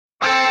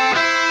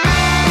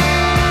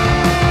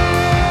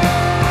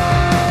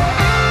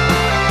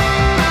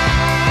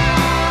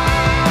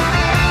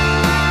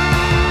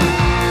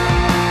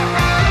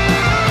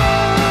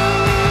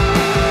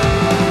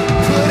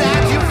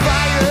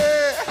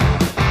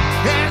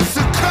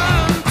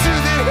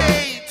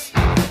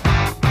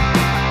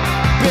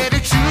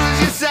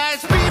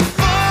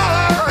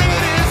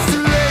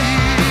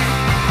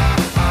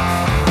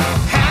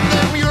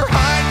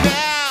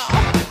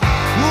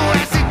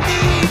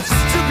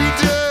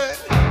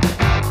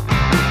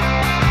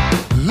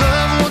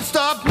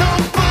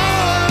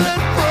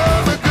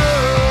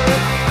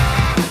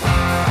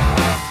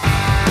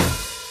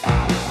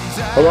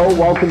Hello,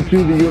 welcome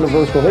to the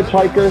Universal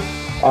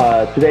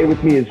Hitchhiker. Today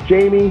with me is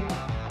Jamie,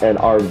 and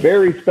our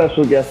very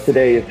special guest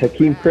today is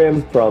Hakim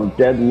Krim from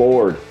Dead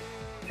Lord.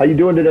 How you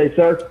doing today,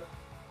 sir?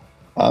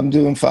 I'm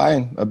doing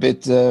fine. A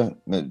bit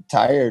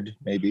tired,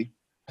 maybe.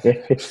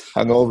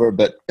 Hungover,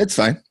 but it's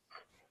fine.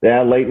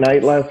 Yeah, late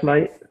night last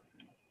night?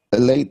 A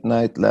late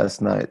night last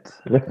night.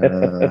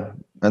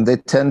 And they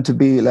tend to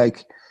be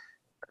like,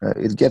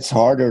 it gets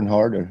harder and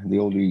harder the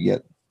older you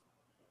get.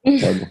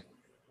 Terrible.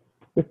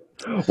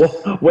 Well,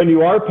 when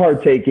you are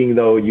partaking,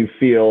 though, you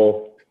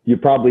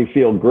probably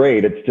feel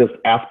great. It's just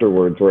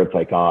afterwards where it's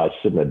like, I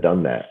shouldn't have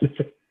done that.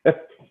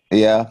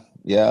 Yeah.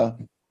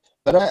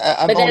 But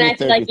I'm But then only I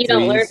feel like you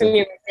don't 33, learn from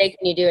your mistake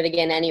and you do it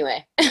again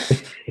anyway.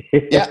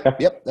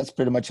 Yep. That's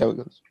pretty much how it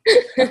goes.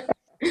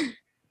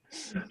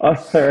 All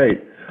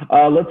right.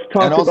 Let's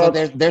talk and also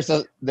about.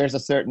 There's a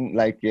certain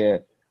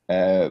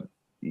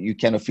you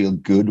kind of feel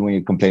good when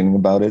you're complaining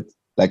about it.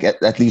 Like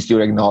at least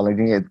you're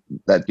acknowledging it,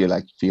 that you're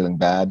like feeling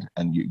bad,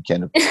 and you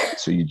kind of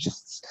so you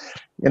just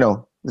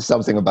there's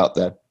something about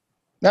that.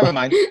 Never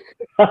mind.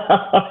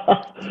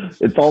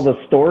 It's all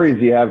the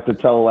stories you have to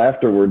tell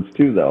afterwards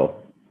too, though.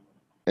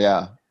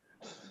 Yeah.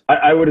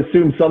 I would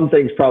assume some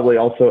things probably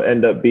also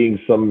end up being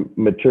some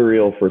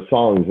material for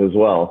songs as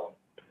well.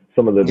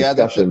 Some of the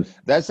discussions.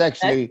 That's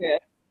actually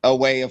a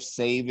way of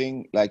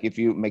saving. Like if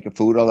you make a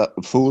fool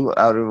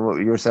out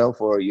of yourself,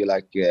 or you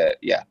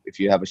if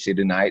you have a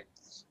shitty night,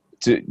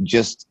 to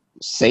just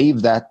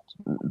save that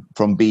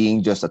from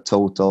being just a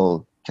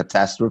total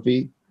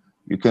catastrophe,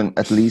 you can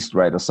at least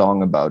write a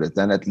song about it.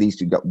 Then at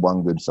least you got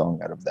one good song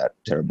out of that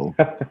terrible,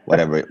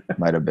 whatever it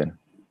might have been.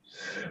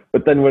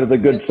 But then with a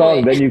good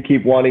song, then you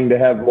keep wanting to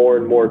have more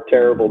and more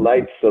terrible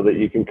nights so that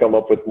you can come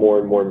up with more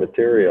and more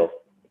material.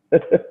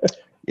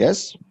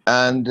 Yes.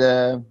 And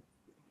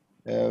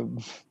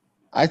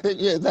I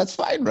think that's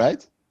fine,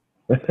 right?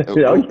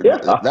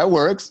 Yeah. That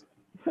works.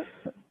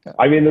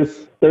 I mean,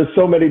 there's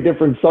so many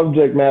different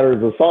subject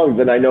matters of songs,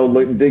 and I know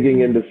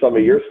digging into some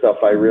of your stuff,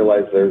 I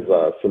realize there's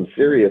some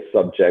serious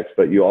subjects,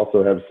 but you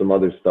also have some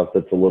other stuff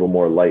that's a little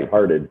more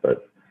lighthearted.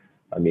 But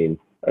I mean,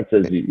 that's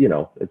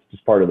it's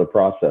just part of the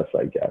process,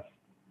 I guess.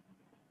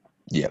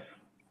 Yeah.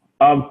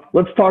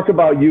 Let's talk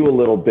about you a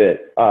little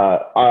bit.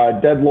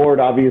 Dead Lord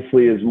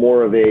obviously is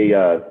more of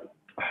a.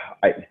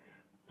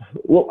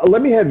 Well,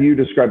 let me have you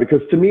describe it,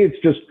 because to me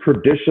it's just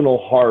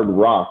traditional hard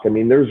rock. I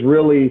mean, there's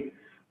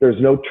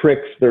no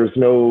tricks, there's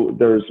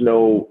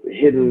no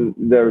hidden,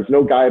 there's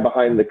no guy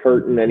behind the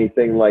curtain,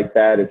 anything like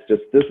that. It's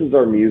just, this is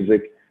our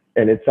music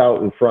and it's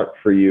out in front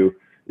for you.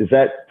 Is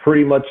that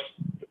pretty much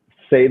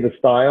say the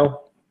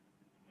style?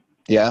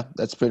 Yeah,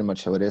 that's pretty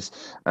much how it is.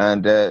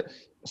 And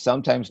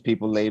sometimes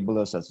people label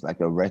us as like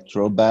a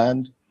retro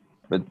band,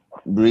 but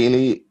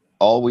really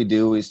all we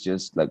do is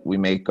just like we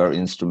make our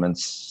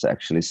instruments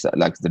actually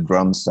like the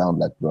drums sound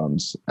like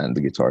drums and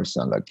the guitars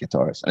sound like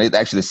guitars, and it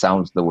actually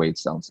sounds the way it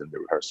sounds in the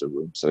rehearsal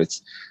room. So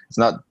it's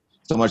not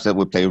so much that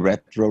we play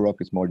retro rock,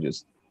 it's more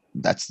just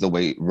that's the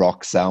way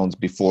rock sounds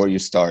before you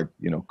start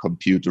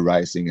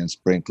computerizing and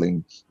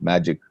sprinkling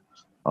magic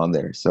on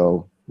there.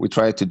 So we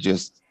try to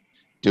just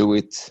do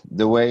it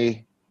the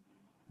way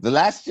the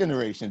last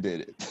generation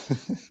did it.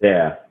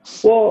 Yeah.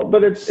 Well,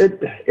 but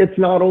it's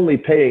not only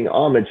paying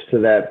homage to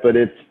that, but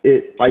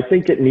I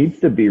think it needs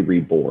to be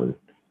reborn.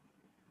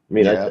 I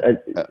mean, yeah.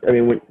 I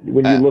mean,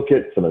 when you look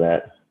at some of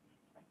that.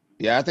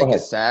 Yeah, I think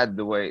it's sad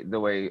the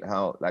way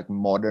how like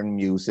modern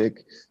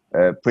music,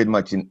 pretty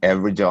much in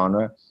every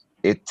genre,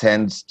 it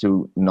tends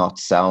to not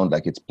sound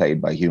like it's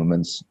played by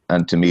humans.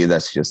 And to me,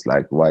 that's just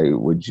like, why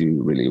would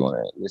you really want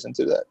to listen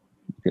to that?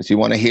 Because you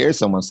want to hear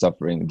someone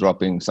suffering,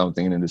 dropping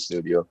something in the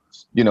studio,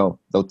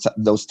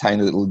 those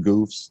tiny little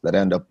goofs that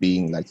end up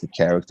being like the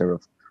character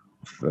of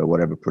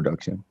whatever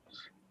production.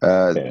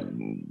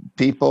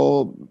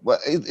 People, well,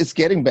 it's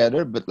getting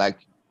better, but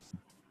like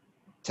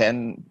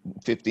 10,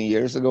 15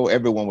 years ago,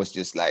 everyone was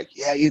just like,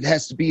 yeah, it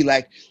has to be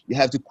like, you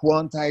have to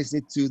quantize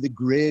it to the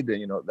grid.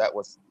 And, that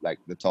was like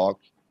the talk.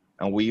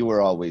 And we were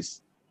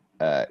always,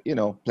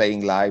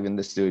 playing live in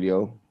the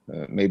studio,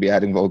 maybe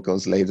adding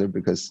vocals later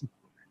because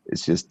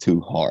it's just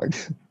too hard.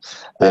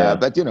 Yeah.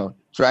 But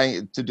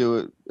trying to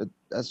do it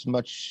as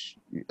much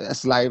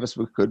as live as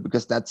we could,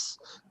 because that's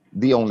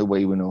the only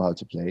way we know how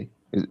to play.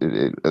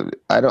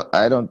 I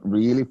don't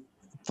really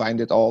find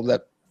it all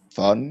that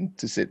fun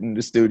to sit in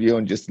the studio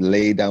and just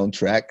lay down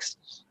tracks.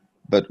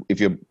 But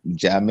if you're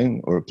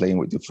jamming or playing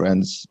with your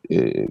friends,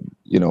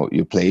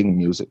 you're playing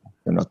music.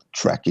 You're not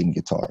tracking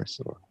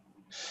guitars.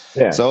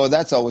 So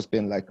that's always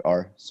been like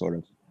our sort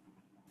of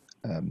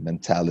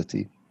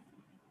mentality.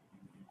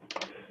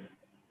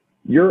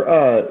 You're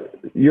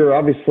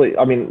obviously,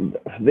 I mean,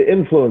 the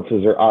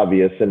influences are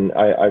obvious, and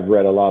I've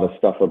read a lot of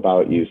stuff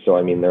about you. So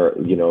I mean, there,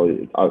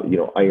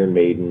 Iron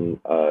Maiden,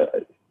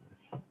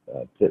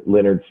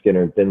 Leonard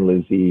Skinner, Thin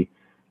Lizzy.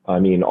 I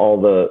mean,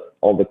 all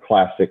the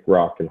classic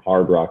rock and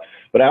hard rock.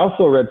 But I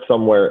also read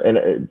somewhere,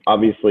 and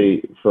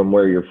obviously from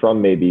where you're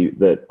from, maybe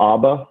that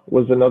ABBA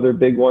was another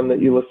big one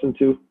that you listened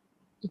to.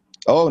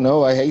 Oh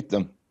no, I hate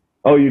them.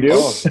 Oh, you do?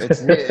 Oh,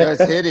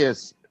 it's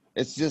hideous.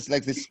 It's just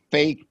like this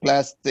fake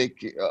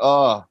plastic.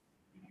 Oh,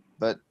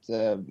 but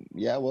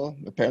yeah, well,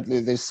 apparently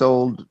they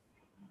sold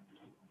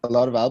a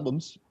lot of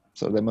albums,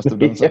 so they must have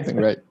done something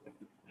right.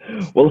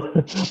 Well,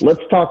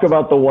 let's talk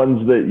about the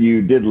ones that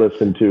you did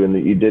listen to and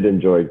that you did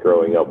enjoy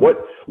growing up.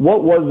 What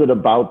was it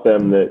about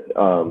them that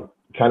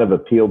kind of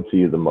appealed to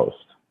you the most?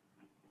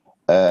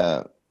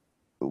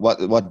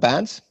 What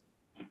bands?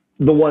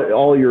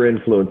 All your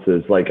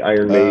influences, like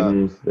Iron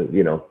Maiden,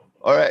 you know.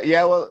 All right,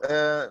 yeah. Well,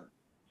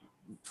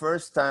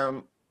 first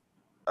time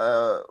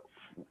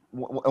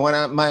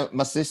when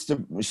my sister,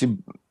 she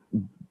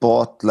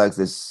bought like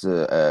this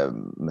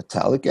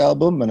Metallic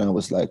album, and I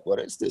was like, "What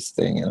is this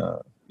thing?"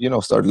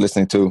 And started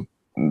listening to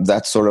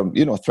that sort of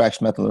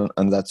thrash metal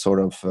and that sort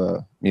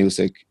of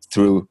music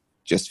through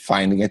just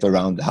finding it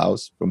around the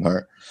house from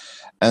her.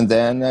 And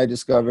then I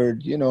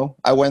discovered,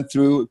 I went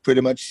through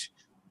pretty much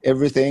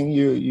everything.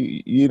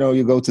 You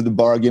go to the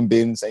bargain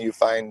bins and you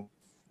find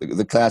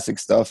the classic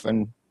stuff,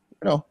 and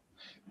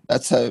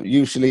that's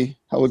usually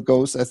how it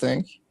goes. I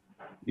think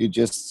you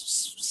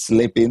just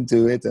slip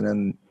into it, and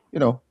then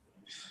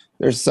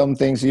there's some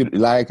things you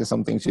like and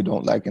some things you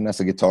don't like. And as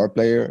a guitar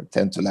player, I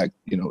tend to like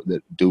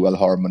the dual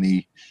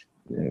harmony,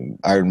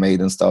 Iron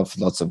Maiden stuff,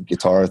 lots of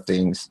guitar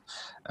things,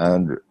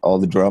 and all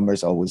the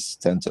drummers always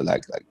tend to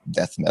like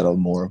death metal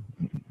more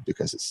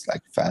because it's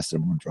like faster,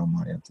 more drum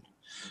oriented.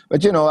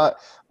 But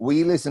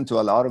we listen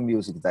to a lot of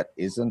music that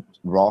isn't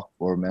rock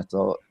or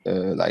metal,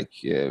 like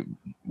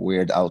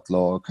weird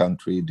outlaw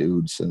country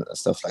dudes and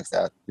stuff like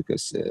that,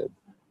 because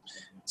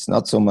it's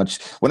not so much.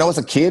 When I was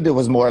a kid, it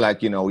was more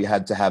like you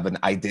had to have an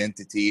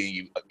identity,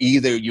 and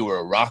either you were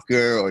a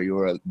rocker or you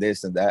were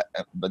this and that.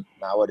 But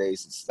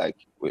nowadays, it's like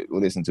we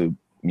listen to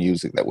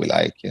music that we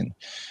like, and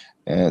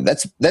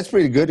that's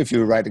pretty good if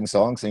you're writing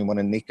songs and you want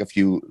to nick a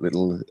few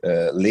little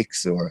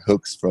licks or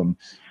hooks from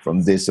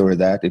this or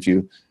that.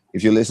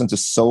 If you listen to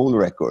soul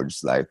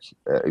records, like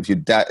if you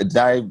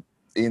dive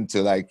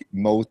into like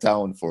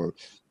Motown for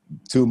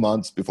 2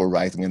 months before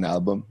writing an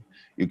album,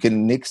 you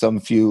can nick some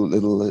few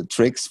little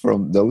tricks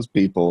from those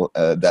people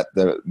that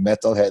the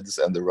metalheads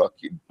and the rock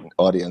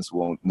audience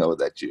won't know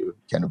that you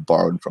kind of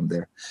borrowed from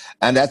there.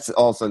 And that's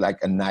also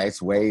like a nice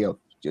way of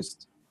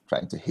just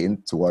trying to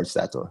hint towards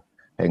that or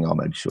paying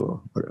homage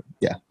or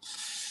yeah.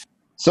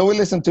 So we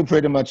listen to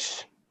pretty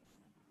much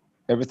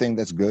everything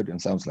that's good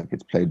and sounds like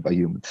it's played by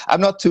humans.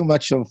 I'm not too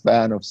much of a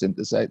fan of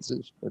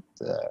synthesizers, but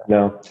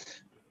no.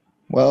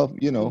 Well,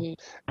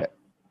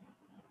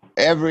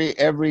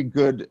 every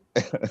good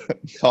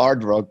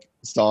hard rock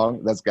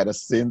song that's got a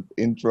synth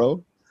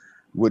intro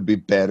would be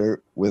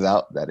better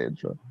without that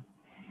intro.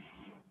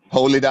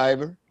 Holy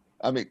Diver,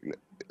 I mean,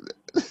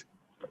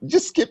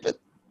 just skip it.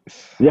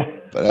 Yeah.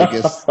 But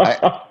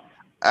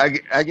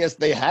I guess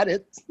they had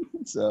it,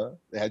 so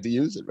they had to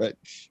use it, right?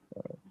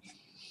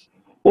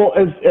 Well,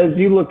 as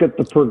you look at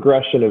the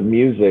progression of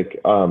music,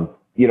 well,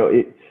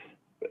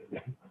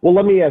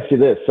 let me ask you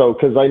this. So,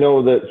 because I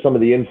know that some of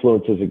the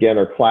influences again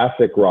are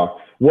classic rock.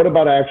 What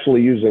about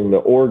actually using the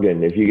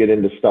organ? If you get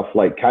into stuff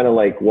like kind of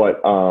like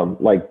what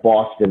like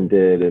Boston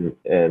did,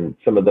 and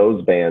some of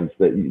those bands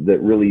that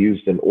really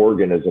used an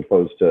organ as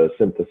opposed to a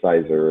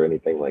synthesizer or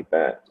anything like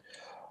that.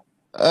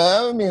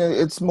 I mean,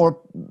 it's more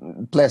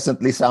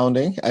pleasantly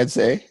sounding, I'd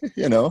say.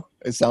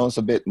 It sounds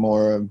a bit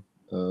more.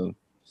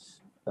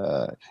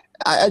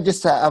 I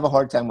just have a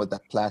hard time with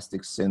that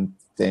plastic synth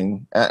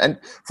thing. And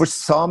for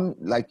some,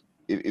 like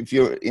if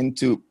you're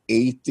into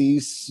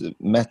 80s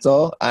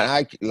metal, and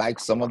I like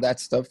some of that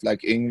stuff,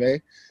 like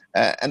Yngwie,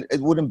 and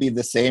it wouldn't be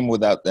the same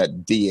without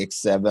that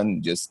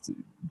DX7 just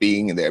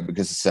being there,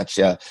 because it's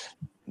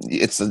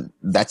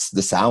that's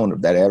the sound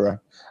of that era.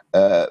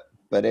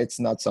 But it's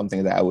not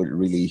something that I would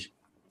really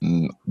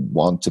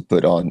want to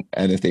put on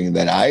anything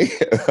that I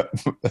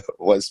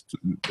was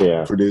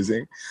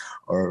producing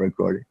or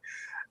recording.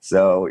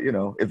 So,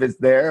 if it's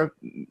there,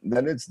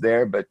 then it's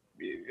there. But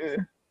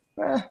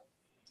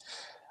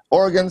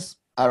organs,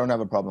 I don't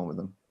have a problem with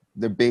them.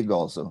 They're big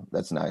also.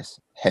 That's nice.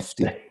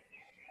 Hefty.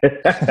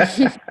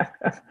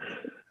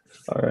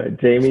 All right.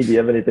 Jamie, do you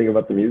have anything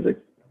about the music?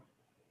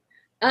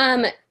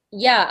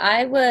 Yeah,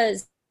 I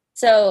was.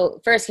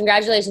 So first,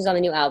 congratulations on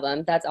the new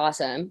album. That's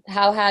awesome.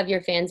 How have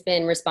your fans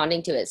been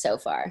responding to it so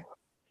far?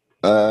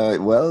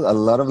 Well, a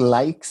lot of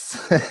likes,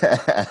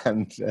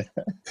 and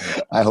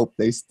I hope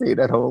they stayed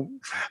at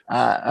home.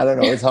 I don't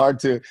know. It's hard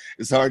to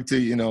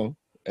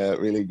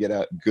really get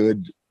a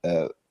good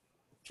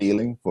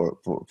feeling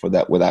for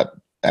that without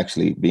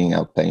actually being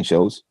out playing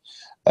shows,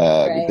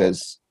 Right.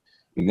 because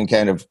you can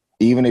kind of,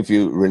 even if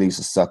you release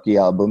a sucky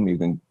album, you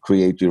can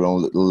create your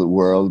own little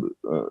world.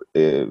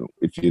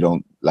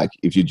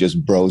 If you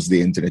just browse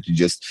the internet,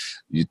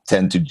 you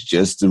tend to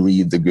just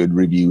read the good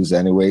reviews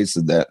anyway.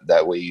 So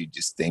that way you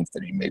just think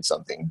that you made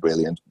something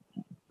brilliant,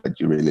 but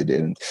you really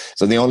didn't.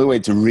 So the only way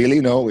to really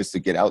know is to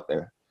get out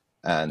there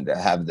and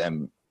have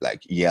them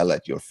like yell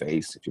at your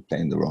face if you're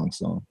playing the wrong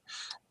song.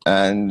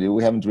 And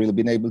we haven't really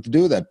been able to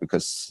do that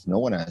because no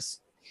one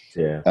has.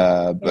 Yeah.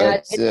 But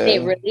I'd say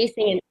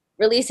releasing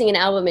releasing an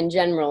album in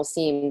general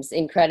seems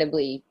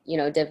incredibly,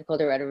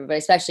 difficult or whatever, but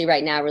especially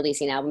right now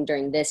releasing an album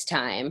during this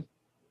time,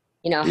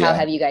 how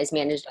have you guys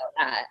managed all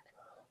that?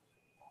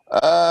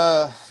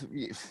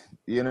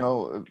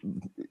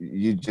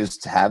 You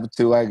just have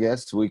to, I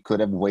guess. We could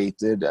have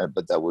waited,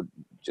 but that would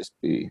just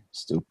be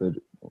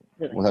stupid.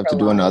 We'll have to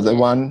do another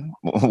one.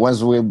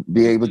 Once we'll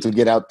be able to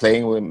get out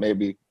playing, we'll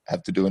maybe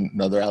have to do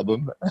another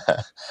album.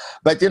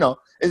 But,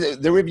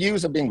 the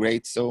reviews have been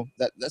great, so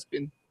that's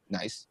been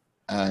nice.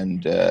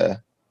 And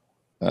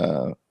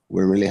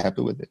we're really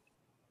happy with it.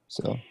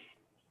 So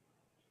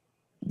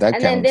that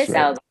and counts,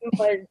 then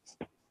right?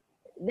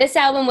 this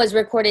album was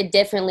recorded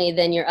differently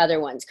than your other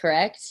ones,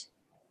 correct?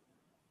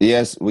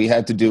 Yes, we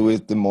had to do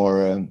it the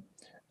more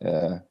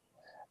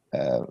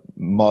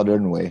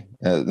modern way,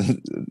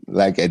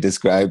 like I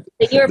described.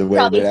 You're the way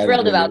probably that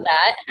thrilled about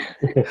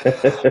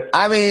that.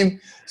 I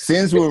mean,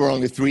 since we were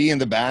only 3 in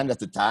the band at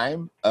the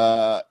time,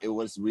 it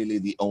was really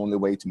the only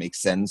way to make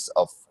sense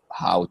of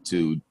how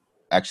to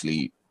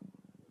actually,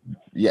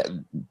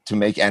 to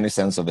make any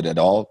sense of it at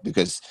all.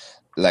 Because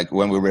like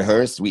when we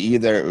rehearsed, we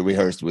either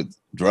rehearsed with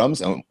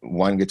drums and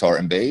 1 guitar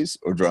and bass,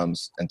 or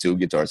drums and 2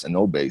 guitars and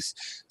no bass.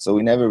 So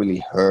we never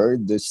really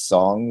heard the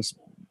songs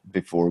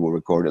before we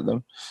recorded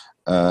them.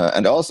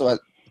 And also I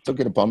took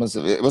it upon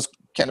myself. It was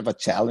kind of a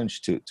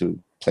challenge to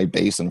play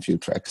bass on a few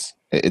tracks.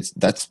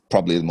 That's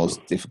probably the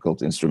most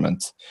difficult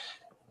instrument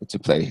to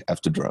play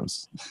after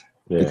drums.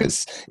 Yeah.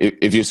 Because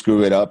if you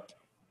screw it up,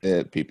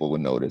 people will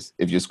notice.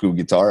 If you screw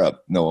guitar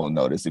up, no one will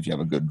notice if you have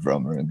a good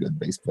drummer and a good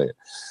bass player.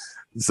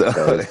 So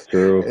that's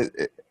true.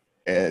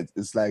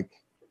 It's like,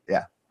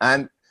 yeah.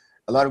 And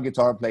a lot of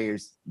guitar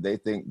players, they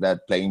think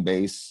that playing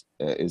bass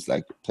is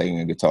like playing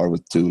a guitar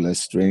with 2 less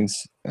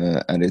strings.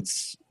 And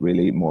it's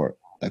really more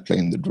like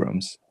playing the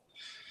drums.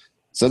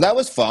 So that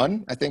was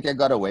fun. I think I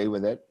got away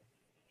with it.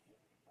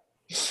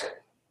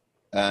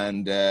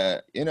 And,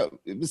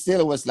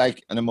 it was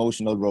like an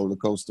emotional roller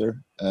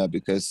coaster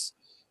because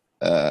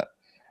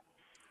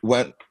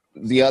when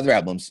the other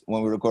albums,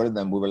 when we recorded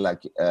them, we were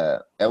like,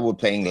 we're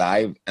playing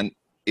live. And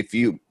if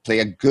you play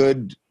a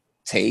good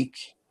take,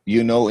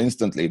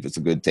 instantly if it's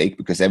a good take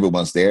because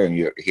everyone's there and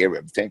you hear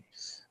everything.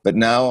 But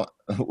now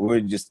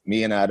we're just,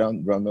 me and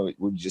Adam, drummer,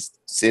 we're just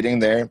sitting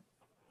there.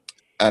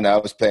 And I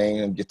was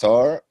playing a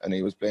guitar and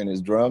he was playing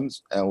his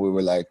drums. And we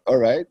were like, all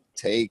right,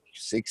 take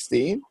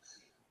 16.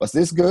 Was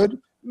this good?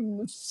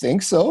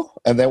 Think so.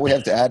 And then we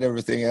have to add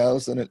everything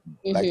else and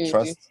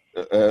trust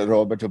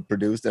Robert who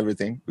produced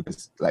everything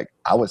because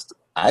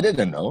I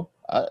didn't know.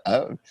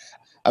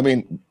 I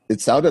mean,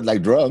 it sounded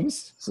like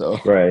drums. So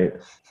right.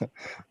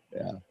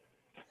 Yeah.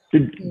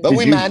 But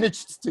we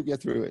managed to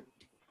get through it.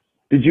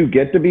 Did you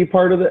get to be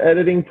part of the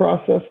editing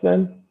process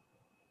then?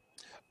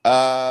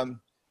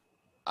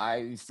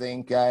 I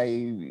think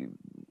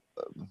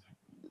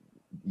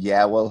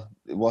well,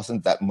 it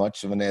wasn't that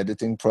much of an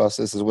editing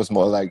process. It was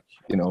more like,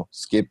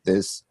 skip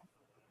this,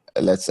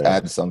 let's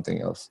add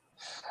something else.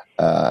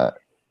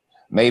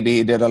 Maybe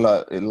he did a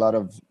lot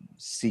of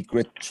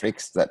secret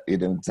tricks that he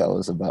didn't tell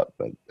us about,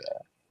 but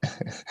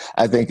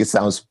I think it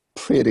sounds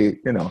pretty,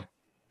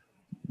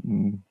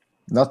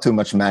 not too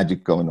much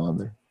magic going on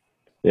there.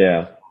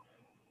 Yeah.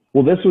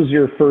 Well, this was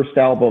your first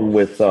album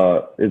with,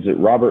 is it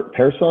Robert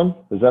Persson?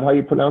 Is that how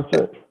you pronounce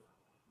it?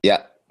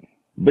 Yeah.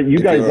 But you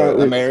guys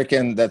aren't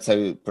American. That's how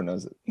you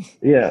pronounce it.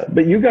 Yeah,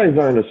 but you guys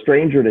aren't a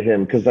stranger to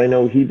him because I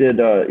know he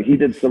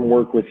did some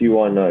work with you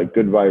on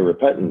Goodbye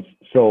Repentance.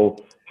 So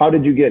how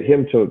did you get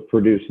him to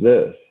produce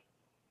this?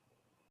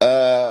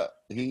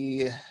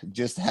 He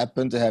just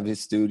happened to have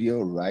his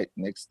studio right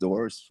next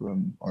doors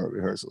from our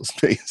rehearsal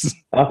space.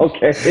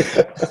 Okay.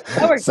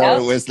 That works so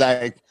out. It was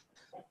like,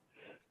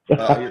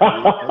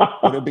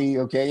 would it be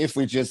okay if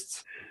we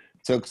just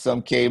took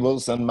some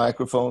cables and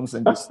microphones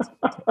and just...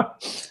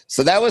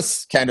 So that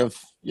was kind of,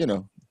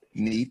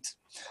 neat.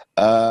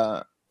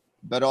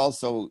 But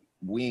also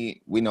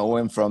we know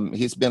him from,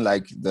 he's been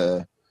like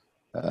the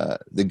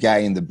guy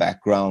in the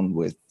background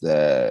with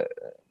a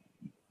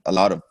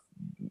lot of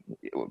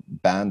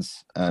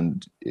bands,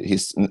 and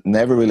he's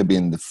never really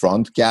been the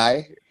front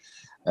guy,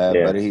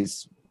 but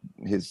he's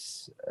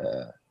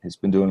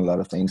been doing a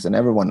lot of things, and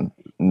everyone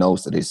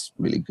knows that he's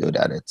really good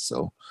at it.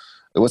 So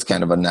it was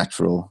kind of a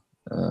natural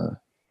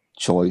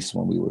choice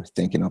when we were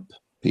thinking up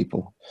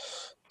people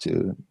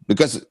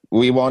because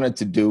we wanted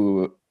to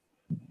do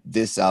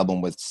this album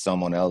with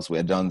someone else. We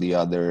had done the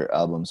other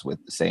albums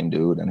with the same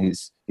dude, and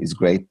he's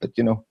great, but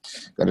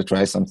got to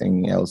try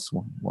something else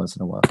once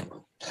in a while.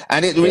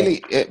 And it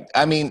really,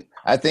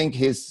 I think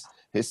his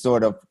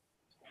sort of,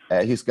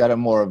 he's got a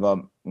more of a,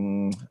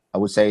 I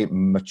would say,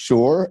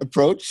 mature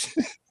approach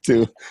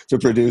to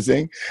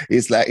producing.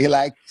 He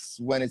likes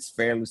when it's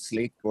fairly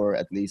slick, or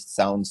at least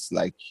sounds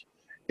like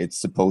it's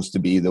supposed to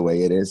be the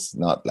way it is,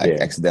 not like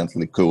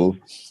accidentally cool.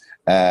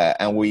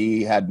 And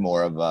we had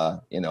more of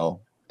a,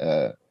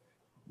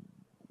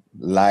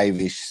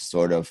 live-ish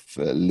sort of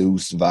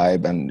loose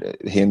vibe, and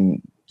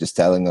him just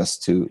telling us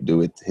to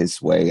do it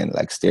his way and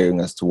like steering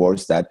us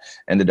towards that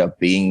ended up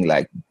being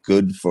like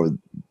good for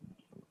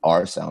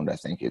our sound. I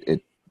think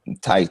it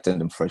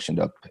tightened and freshened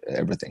up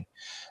everything.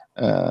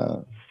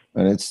 And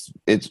it's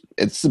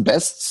the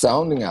best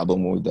sounding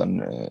album we've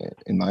done,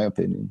 in my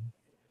opinion.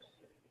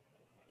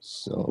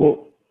 So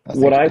Well, I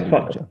what I did a good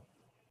thought job.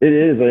 it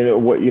is, I know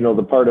what,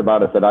 the part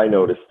about it that I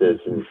noticed is,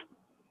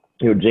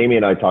 Jamie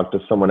and I talked to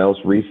someone else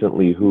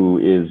recently who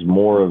is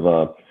more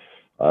of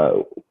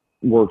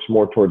works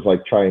more towards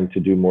like trying to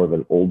do more of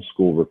an old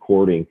school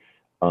recording.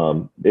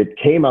 It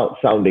came out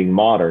sounding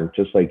modern,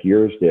 just like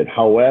yours did.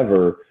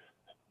 However,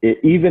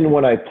 even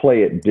when I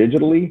play it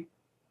digitally,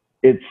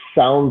 it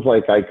sounds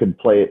like I could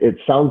play it. It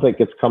sounds like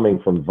it's coming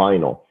from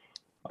vinyl.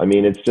 I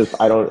mean, it's just,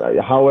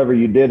 however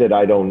you did it,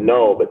 I don't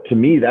know. But to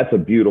me, that's a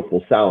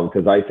beautiful sound,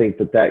 because I think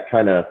that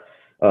kind of,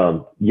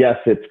 yes,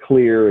 it's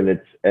clear and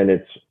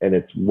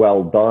it's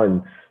well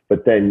done,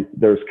 but then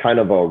there's kind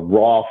of a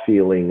raw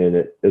feeling in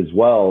it as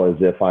well, as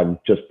if I'm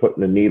just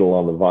putting a needle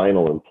on the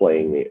vinyl and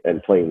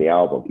playing the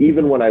album,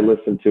 even when I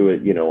listen to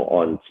it,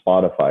 on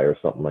Spotify or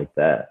something like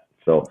that.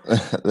 So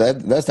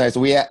that's nice.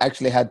 We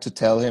actually had to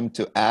tell him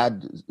to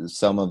add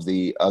some of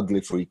the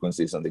ugly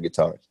frequencies on the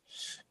guitar,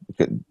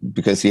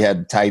 because he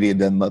had tidied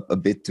them up a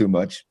bit too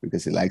much,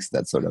 because he likes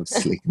that sort of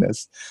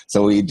slickness.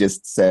 So he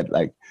just said,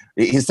 like,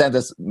 he sent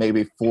us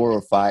maybe 4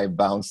 or 5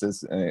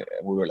 bounces, and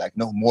we were like,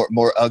 no,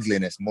 more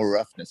ugliness, more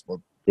roughness, more.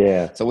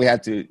 Yeah. So we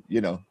had to,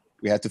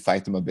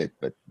 fight him a bit,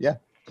 but yeah.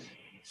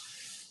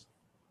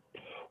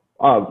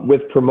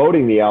 With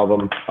promoting the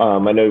album,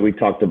 I know we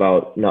talked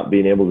about not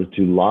being able to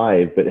do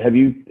live, but have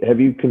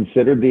you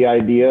considered the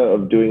idea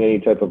of doing any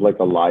type of like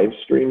a live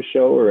stream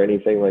show or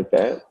anything like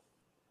that?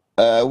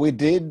 We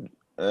did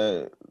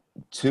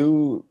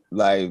 2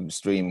 live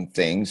stream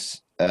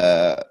things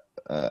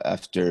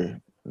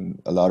after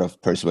a lot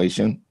of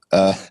persuasion,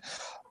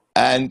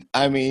 and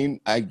I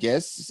mean, I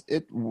guess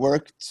it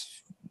worked.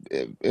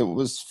 It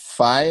was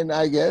fine,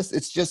 I guess.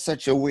 It's just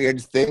such a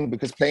weird thing,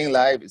 because playing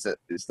live is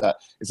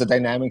a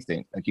dynamic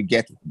thing. Like, you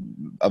get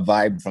a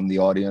vibe from the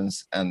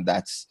audience, and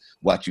that's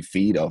what you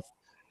feed off,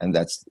 and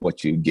that's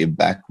what you give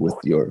back with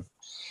your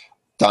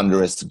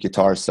thunderous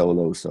guitar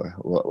solos or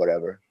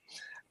whatever.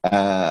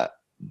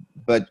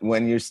 But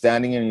when you're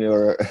standing in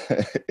your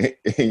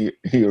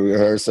your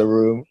rehearsal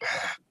room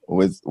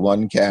with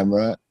one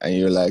camera and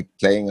you're like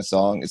playing a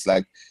song, it's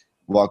like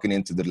walking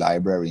into the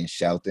library and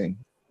shouting.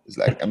 It's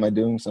like, am I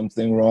doing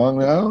something wrong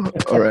now?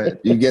 All right,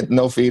 you get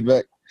no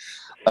feedback.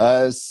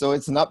 So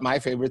it's not my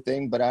favorite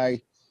thing, but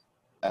I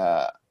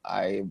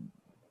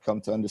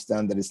come to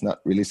understand that it's not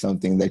really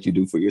something that you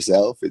do for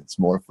yourself. It's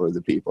more for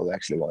the people that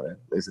actually want to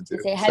listen to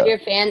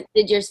it.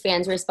 Did your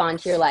fans respond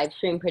to your live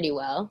stream pretty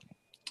well?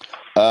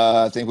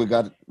 I think we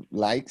got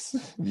likes,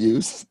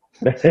 views.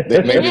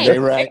 They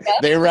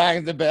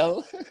rang the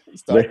bell.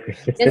 I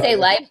say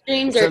live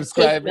streams are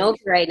taking over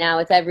right now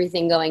with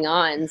everything going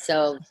on.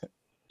 So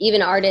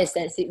even artists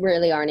that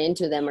really aren't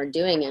into them are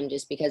doing them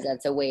just because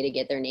that's a way to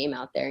get their name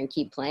out there and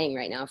keep playing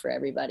right now for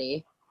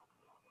everybody.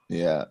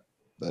 Yeah,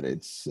 but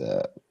it's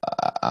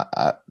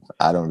I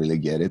don't really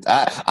get it.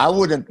 I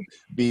wouldn't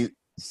be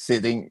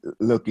sitting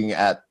looking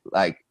at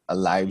like a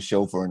live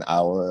show for an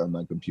hour on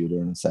my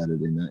computer on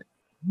Saturday night.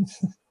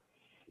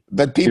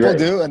 But people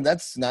do, and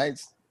that's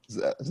nice.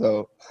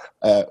 So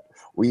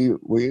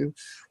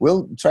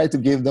we'll try to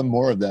give them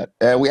more of that.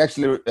 We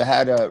actually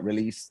had a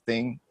release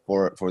thing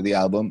for the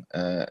album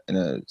in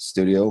a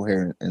studio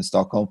here in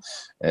Stockholm.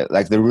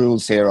 Like, the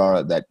rules here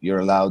are that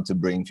you're allowed to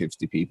bring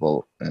 50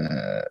 people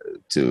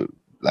to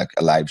like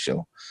a live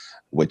show,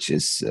 which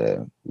is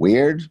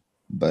weird,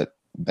 but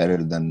better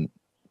than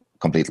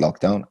complete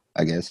lockdown,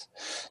 I guess.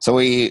 So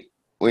we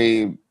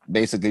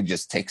basically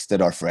just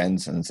texted our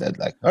friends and said,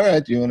 like, all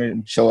right, you want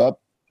to show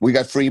up? We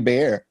got free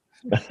beer.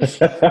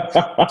 That'll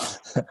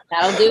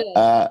do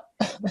it.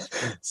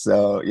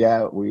 So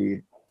yeah,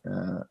 we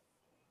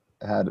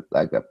had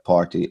like a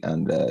party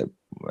and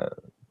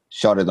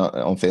shot it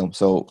on film.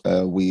 So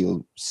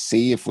we'll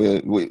see if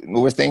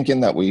we're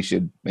thinking that we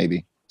should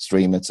maybe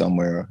stream it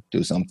somewhere or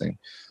do something.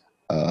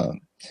 But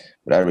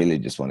I really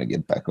just want to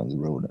get back on the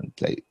road and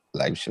play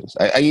live shows.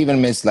 I even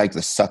miss like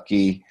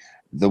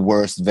the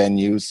worst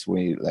venues.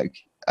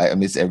 I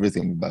miss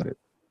everything about it.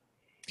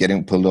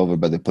 Getting pulled over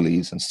by the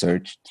police and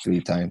searched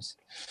 3 times.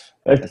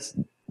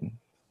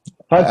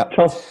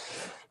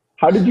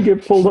 How did you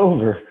get pulled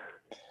over?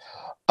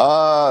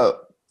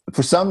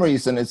 For some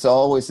reason, it's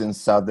always in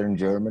southern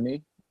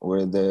Germany,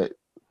 where the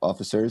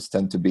officers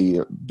tend to be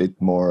a bit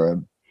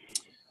more,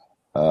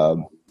 I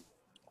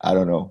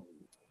don't know,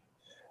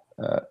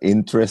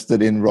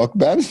 interested in rock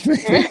bands.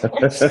 Yeah,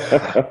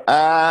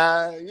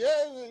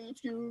 a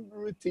few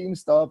routine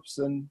stops,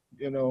 and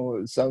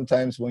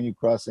sometimes when you're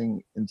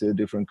crossing into a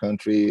different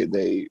country,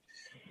 they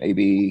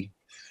maybe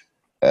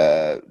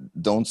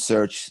don't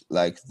search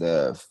like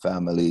the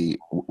family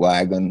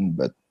wagon,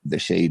 but the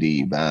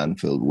shady van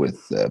filled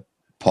with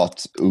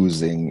pot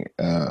oozing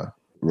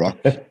rock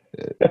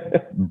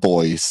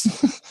boys.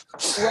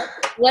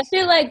 What's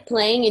it like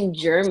playing in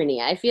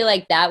Germany? I feel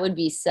like that would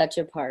be such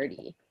a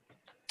party.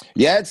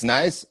 Yeah, it's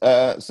nice.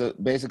 So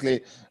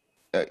basically,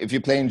 if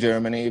you play in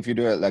Germany, if you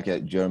do like a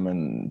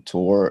German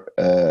tour,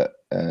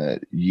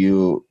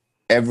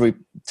 every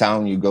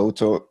town you go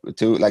to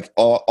like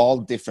all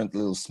different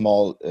little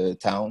small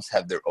towns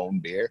have their own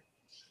beer.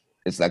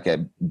 It's like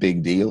a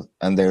big deal,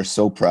 and they're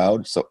so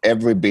proud. So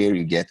every beer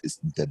you get is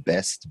the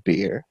best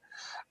beer,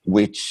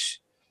 which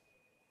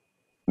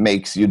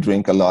makes you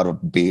drink a lot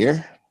of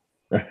beer.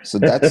 So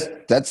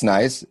that's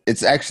nice.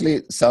 It's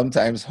actually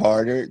sometimes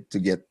harder to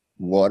get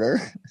water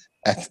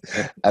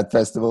at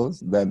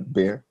festivals than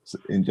beer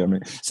in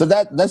Germany. So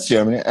that's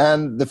Germany,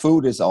 and the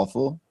food is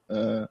awful.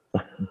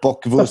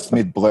 Bockwurst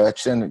mit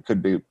Brötchen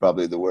could be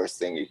probably the worst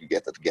thing you could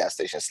get at the gas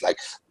station. It's like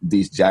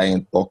these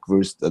giant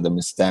bockwurst that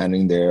I'm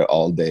standing there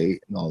all day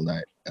and all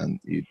night, and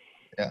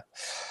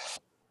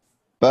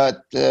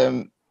But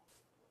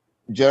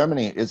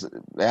Germany is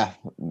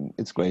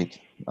it's great.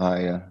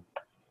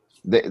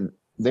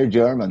 They're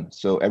German,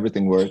 so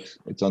everything works.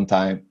 It's on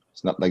time.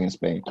 It's not like in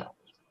Spain.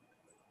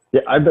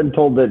 Yeah, I've been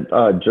told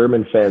that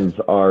German fans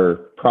are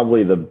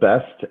probably the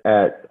best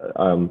at,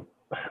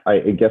 I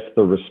guess,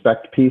 the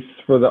respect piece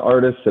for the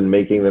artists and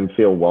making them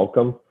feel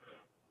welcome.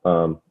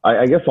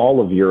 I guess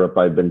all of Europe,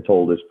 I've been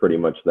told, is pretty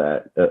much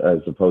that, as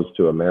opposed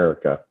to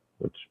America.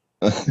 Which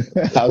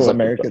how's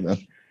America then?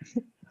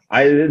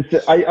 I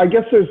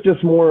guess there's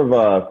just more of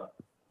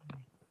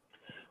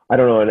I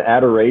don't know, an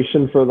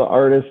adoration for the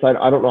artist.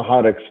 I don't know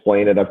how to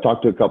explain it. I've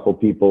talked to a couple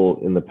people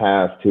in the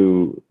past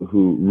who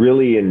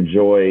really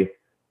enjoy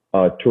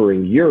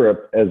touring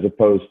Europe as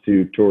opposed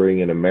to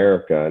touring in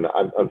America. And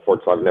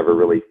unfortunately, I've never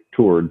really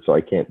toured, so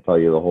I can't tell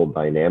you the whole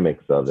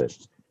dynamics of it.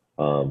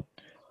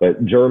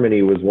 But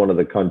Germany was one of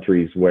the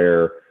countries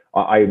where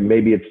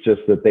maybe it's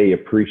just that they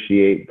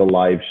appreciate the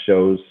live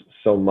shows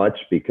so much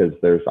because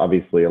there's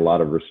obviously a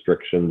lot of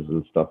restrictions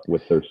and stuff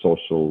with their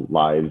social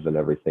lives and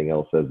everything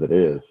else as it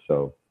is.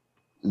 So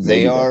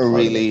they are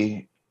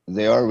really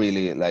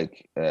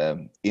like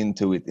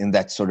into it in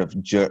that sort of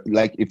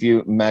like if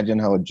you imagine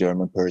how a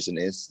German person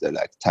is, they're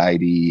like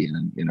tidy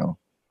and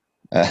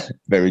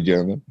very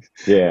German.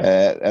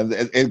 Yeah. And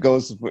it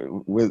goes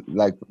with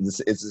like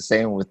this, it's the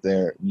same with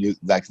their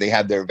like they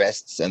have their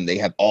vests and they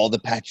have all the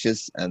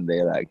patches and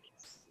they're like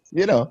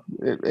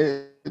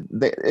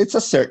it's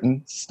a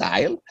certain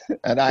style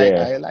and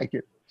I like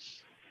it.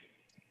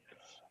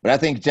 But I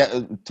think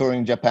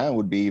touring Japan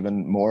would be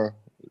even more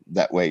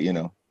that way,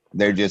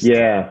 they're just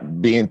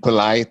being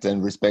polite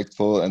and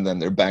respectful, and then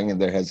they're banging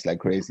their heads like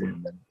crazy,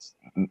 and then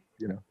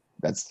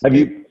that's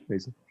crazy.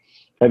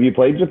 Have you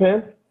played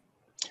Japan?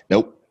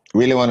 Nope.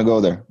 Really want to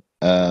go there.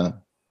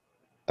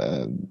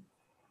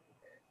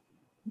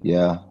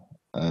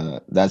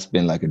 That's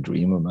been like a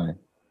dream of mine.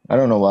 I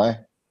don't know why.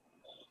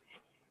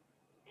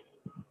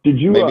 Did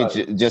you? Maybe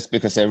just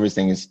because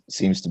everything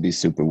seems to be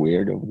super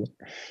weird over there.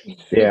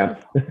 Yeah,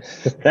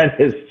 that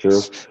is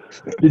true.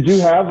 Did you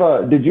have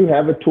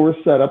a tour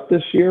set up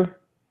this year?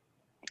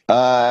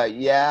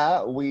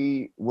 Yeah,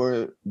 we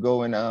were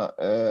going out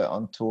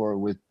on tour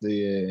with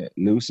the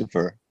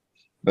Lucifer,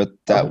 but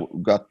that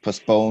got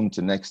postponed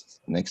to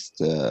next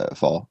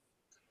fall.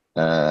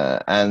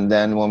 And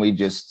then when we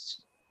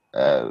just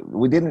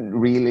we didn't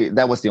really.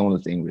 That was the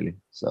only thing really.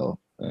 So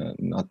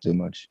not too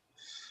much.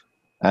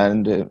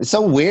 And it's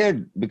so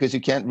weird because you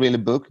can't really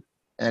book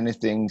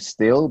anything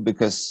still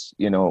because,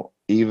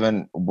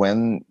 even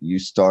when you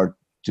start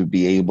to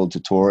be able to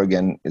tour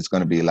again, it's going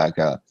to be like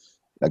a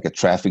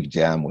traffic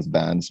jam with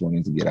bands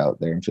wanting to get out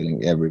there and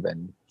filling every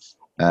venue.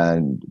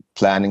 And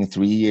planning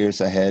 3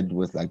 years ahead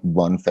with like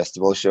one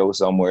festival show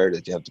somewhere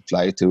that you have to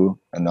fly to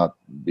and not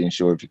being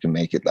sure if you can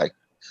make it like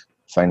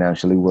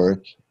financially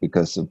work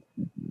because of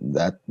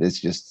that, it's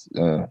just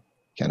kind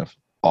of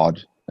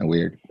odd and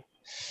weird.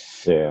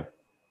 Yeah.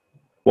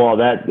 Well,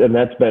 that's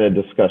been a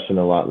discussion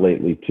a lot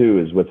lately too,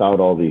 is without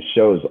all these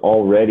shows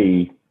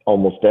already,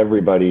 almost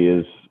everybody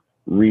is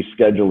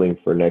rescheduling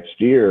for next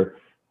year.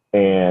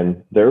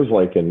 And there's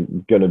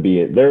going to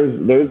be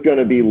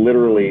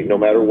literally, no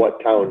matter what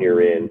town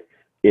you're in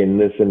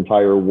this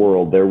entire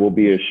world, there will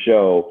be a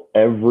show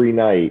every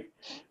night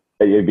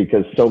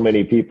because so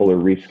many people are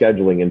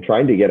rescheduling and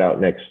trying to get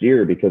out next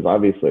year because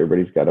obviously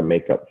everybody's got to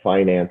make up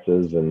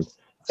finances and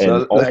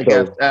so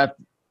also like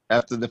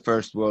after the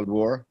First World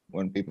War,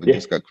 when people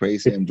just got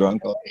crazy and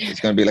drunk, it's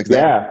going to be like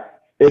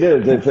that. Yeah, it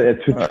is.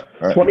 It's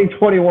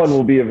 2021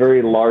 will be a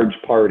very large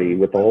party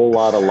with a whole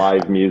lot of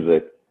live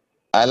music.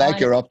 I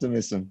like your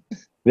optimism.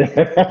 Well,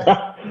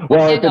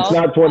 if it's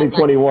not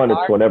 2021,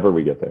 it's whenever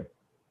we get there.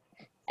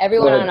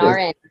 Everyone on our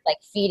end is like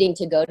feeding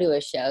to go to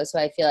a show, so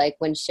I feel like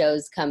when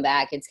shows come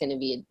back, it's going to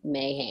be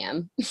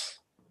mayhem.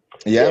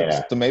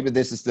 Yeah, so maybe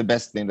this is the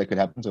best thing that could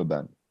happen to a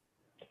band,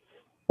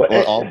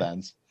 or all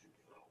bands.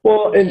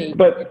 Well,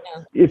 but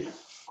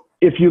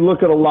if you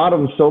look at a lot of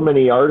them, so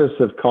many artists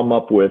have come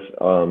up with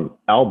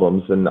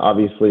albums, and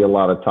obviously a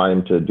lot of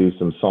time to do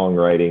some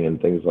songwriting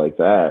and things like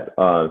that.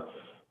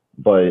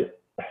 But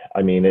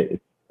I mean,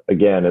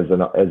 again, as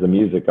a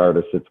music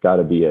artist, it's got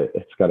to be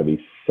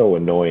so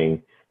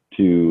annoying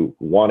to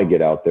want to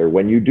get out there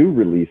when you do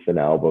release an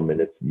album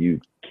and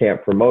you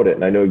can't promote it.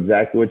 And I know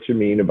exactly what you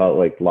mean about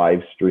like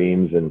live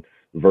streams and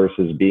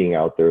versus being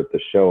out there at the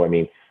show. I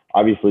mean,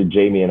 obviously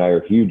Jamie and I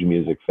are huge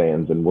music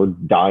fans, and we're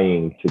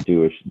dying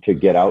to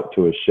get out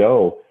to a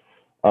show.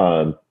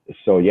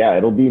 So yeah,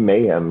 it'll be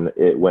mayhem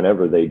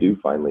whenever they do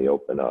finally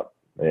open up.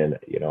 And,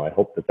 you know, I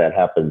hope that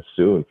happens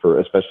soon,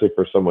 especially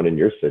for someone in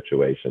your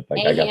situation.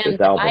 Like, I got this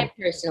album I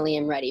personally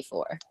am ready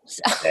for.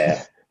 So.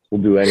 Yeah,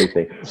 we'll do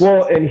anything.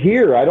 Well, and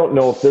here, I don't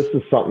know if this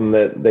is something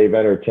that they've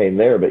entertained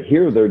there, but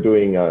here they're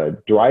doing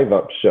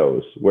drive-up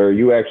shows where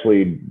you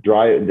actually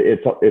drive.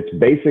 It's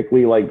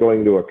basically like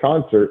going to a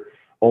concert,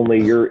 only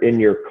you're in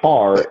your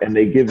car, and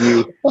they give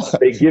you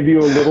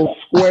a little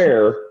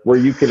square where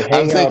you can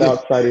hang out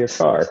outside of your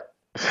car.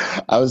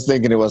 I was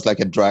thinking it was like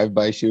a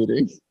drive-by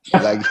shooting.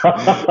 Like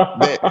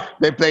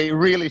they play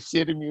really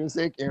shitty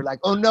music, and you're like,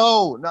 oh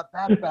no, not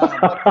that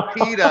bad, not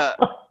PETA.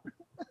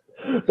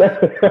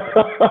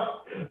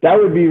 That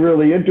would be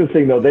really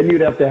interesting, though. Then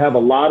you'd have to have a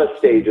lot of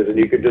stages, and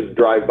you could just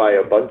drive by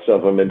a bunch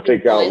of them and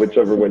pick out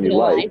whichever one you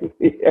like.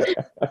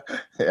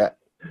 Yeah.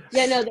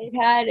 Yeah, no,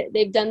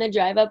 they've done the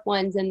drive-up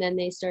ones, and then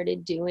they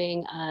started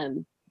doing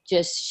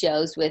just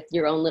shows with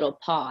your own little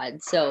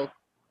pod. So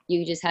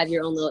you just have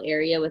your own little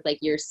area with like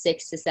your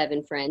 6 to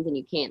 7 friends, and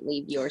you can't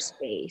leave your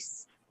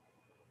space.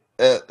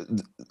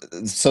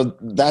 So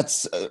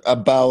that's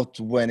about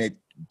when it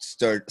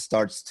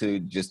starts to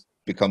just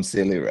become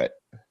silly, right?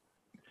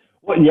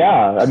 Well,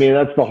 yeah. I mean,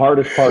 that's the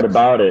hardest part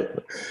about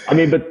it. I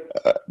mean, but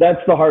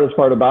that's the hardest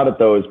part about it,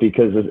 though, is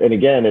because, and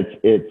again,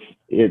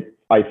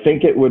 I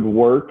think it would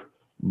work,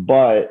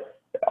 but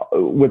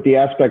with the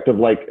aspect of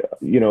like,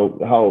 you know,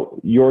 how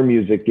your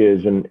music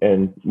is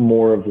and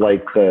more of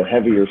like the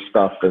heavier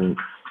stuff and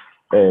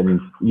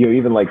you know,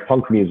 even like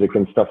punk music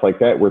and stuff like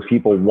that, where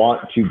people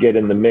want to get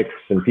in the mix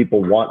and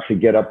people want to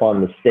get up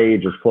on the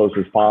stage as close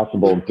as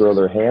possible and throw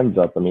their hands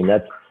up. I mean,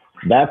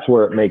 that's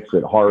where it makes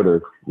it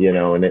harder, you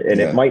know, and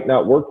it might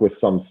not work with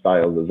some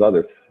styles as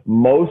others.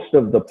 Most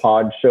of the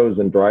pod shows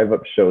and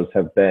drive-up shows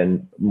have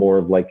been more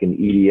of like an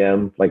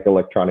EDM, like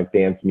electronic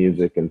dance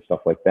music and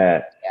stuff like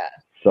that. Yeah.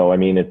 So, I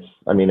mean,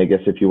 I guess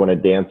if you want to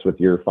dance with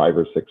your 5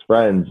 or 6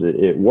 friends,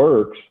 it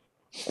works.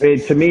 I mean,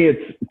 to me,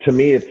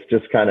 it's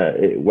just kind of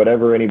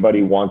whatever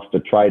anybody wants to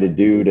try to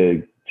do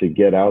to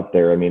get out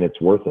there. I mean, it's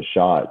worth a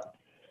shot.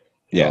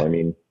 Yeah. So, I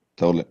mean,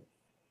 totally.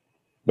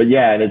 But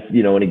yeah, and it's,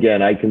 you know, and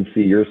again, I can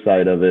see your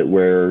side of it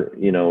where,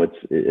 you know,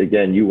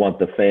 again, you want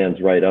the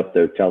fans right up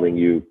there telling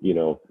you, you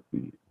know,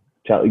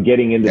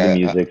 getting into the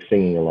music,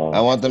 singing along.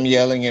 I want them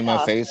yelling in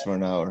my face for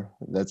an hour.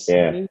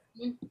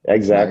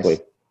 Exactly.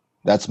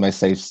 That's my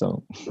safe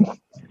zone.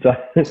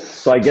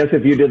 So I guess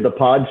if you did the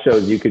pod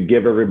shows, you could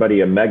give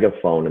everybody a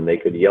megaphone and they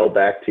could yell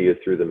back to you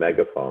through the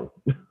megaphone.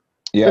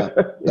 Yeah,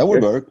 that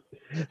would work.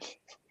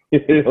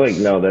 Like,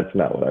 no, that's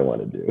not what I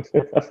want to do.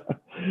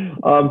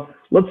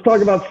 Let's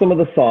talk about some of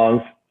the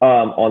songs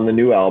on the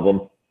new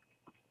album.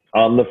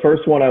 The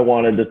first one I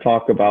wanted to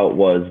talk about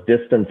was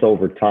Distance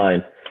Over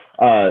Time.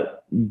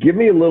 Give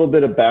me a little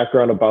bit of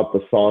background about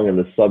the song and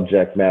the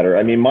subject matter.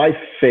 I mean, my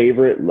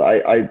favorite,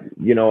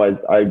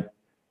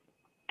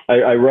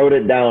 I wrote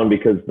it down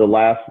because the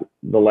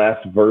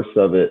last verse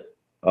of it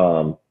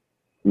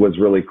was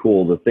really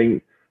cool. The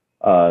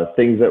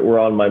things that were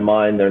on my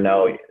mind, they're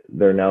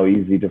now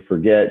easy to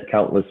forget.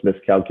 Countless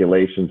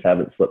miscalculations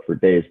haven't slept for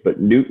days, but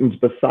Newton's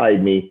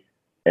beside me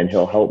and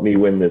he'll help me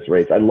win this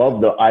race. I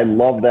love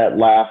that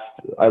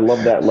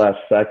last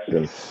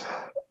section.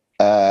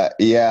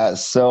 Yeah,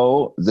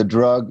 so the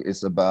drug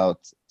is about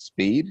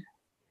speed.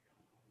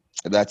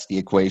 That's the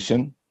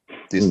equation,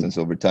 distance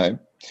over time.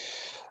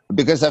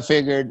 Because I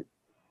figured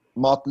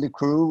Motley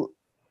Crue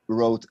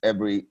wrote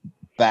every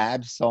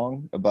bad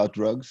song about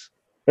drugs.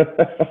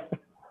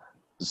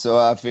 So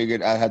I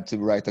figured I had to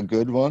write a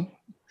good one.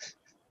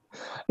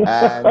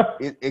 And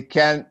it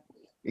can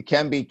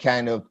be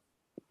kind of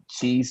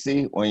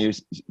cheesy when you're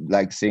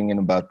like singing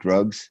about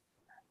drugs.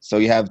 So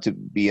you have to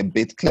be a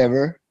bit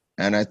clever.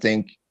 And I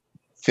think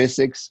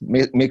physics,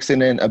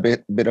 mixing in a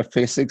bit of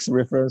physics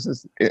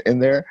references in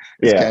there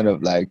is kind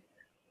of like,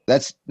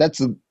 that's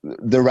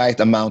the right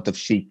amount of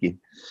cheeky.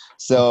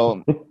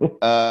 So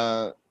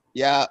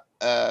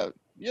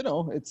you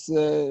know, it's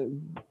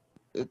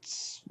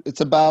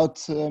about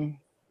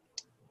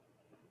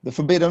the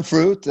forbidden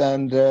fruit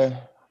and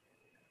the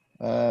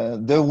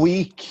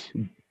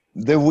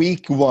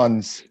weak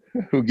ones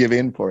who give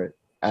in for it.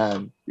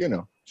 And you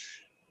know,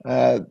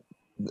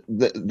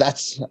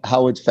 that's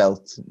how it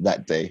felt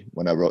that day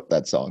when I wrote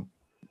that song,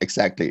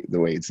 exactly the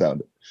way it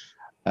sounded.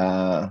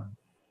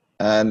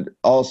 And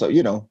also,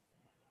 you know,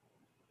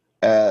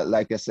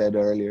 like I said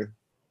earlier,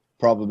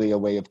 probably a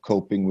way of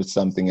coping with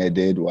something I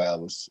did while I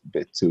was a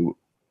bit too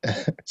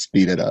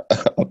speeded up.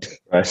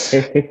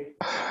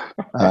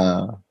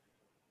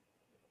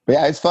 But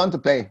yeah, it's fun to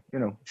play, you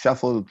know,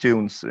 shuffle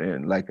tunes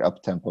in like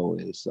up tempo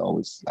is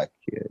always like,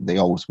 they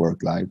always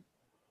work live.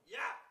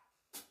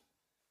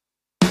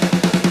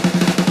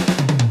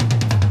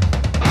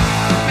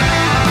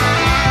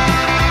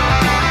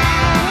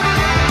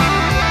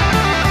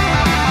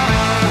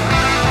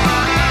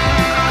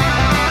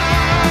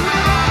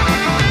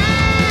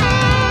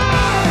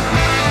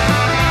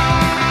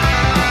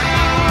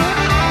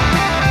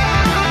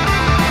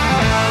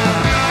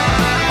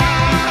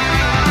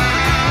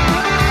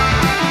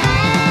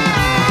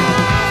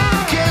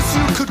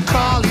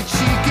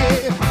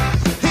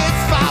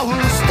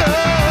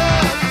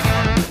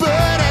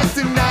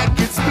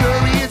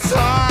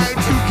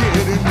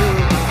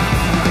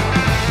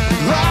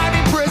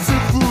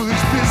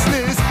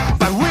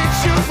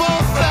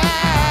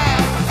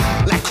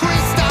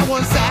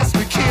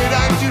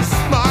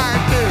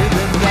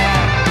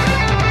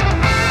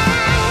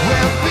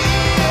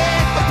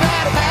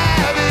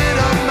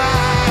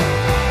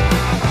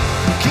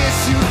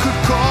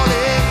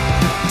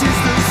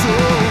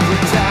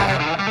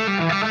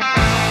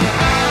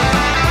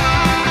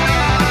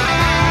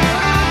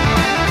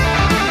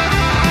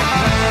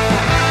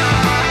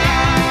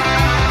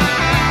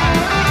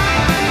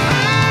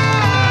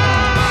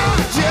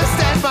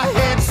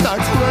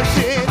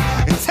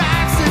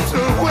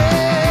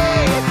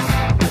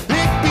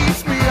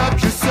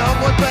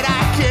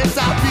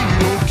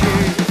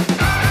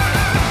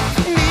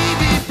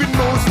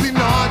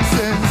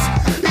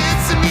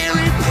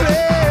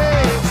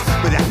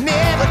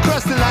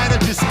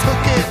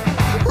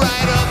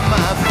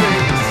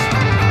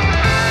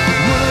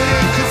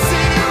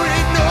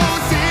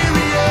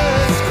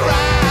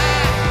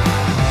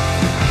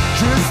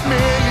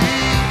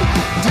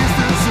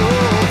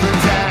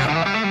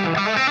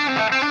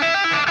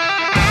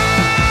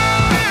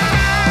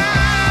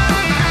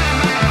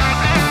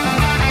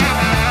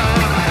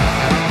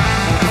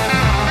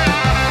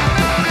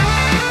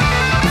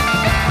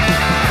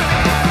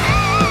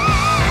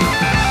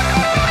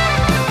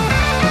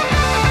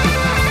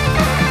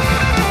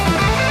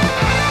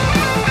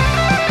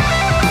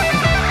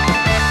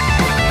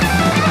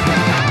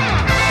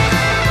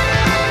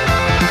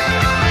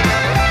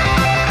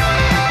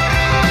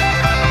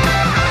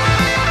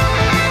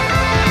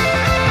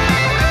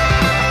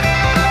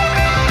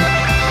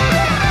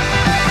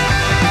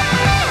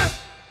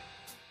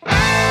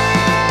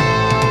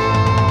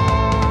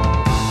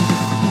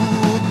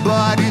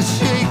 body's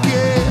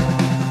shaking,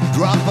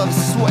 drop of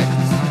sweat.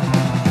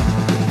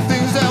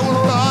 Things that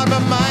were on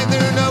my mind,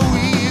 they're no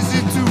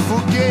easy to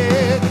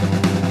forget.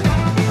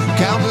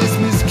 Countless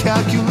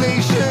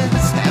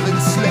miscalculations,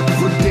 haven't slept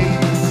for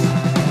days.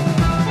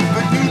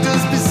 But you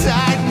just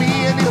beside me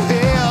and you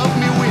help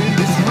me win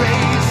this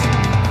race.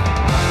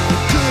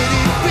 Could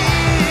it be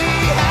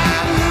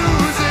I'm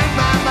losing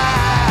my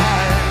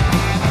mind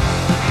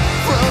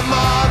from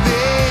all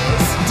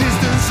this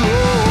distance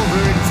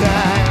over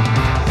time?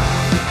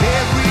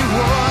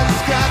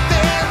 Everyone's got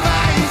their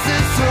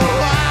vices so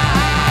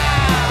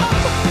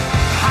wild,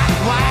 hot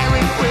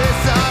wiring with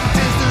some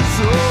distance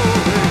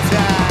over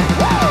time.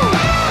 Woo!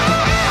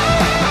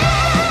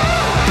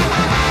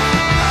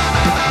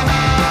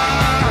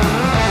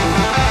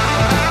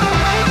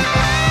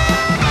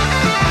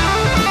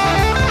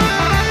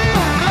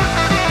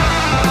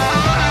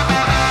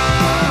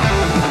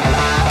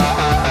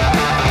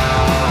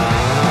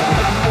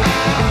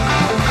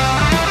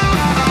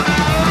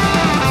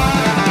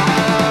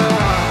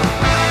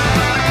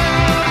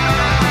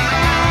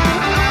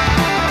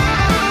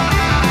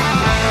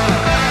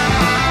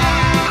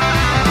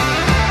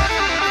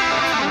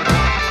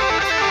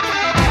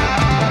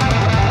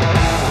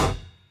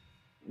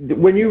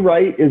 When you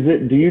write,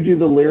 do you do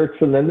the lyrics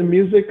and then the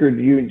music, or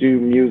do you do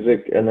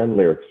music and then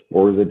lyrics,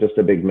 or is it just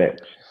a big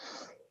mix?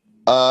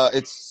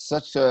 It's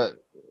such a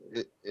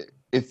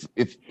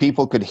if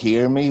people could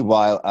hear me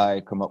while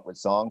I come up with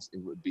songs,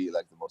 it would be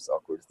like the most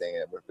awkward thing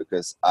ever,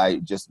 because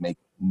I just make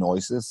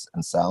noises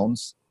and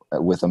sounds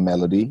with a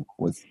melody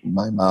with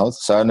my mouth,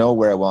 so I know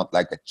where I want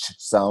like a ch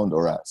sound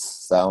or a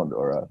sound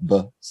or a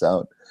b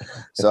sound.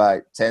 So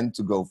I tend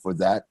to go for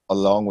that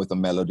along with a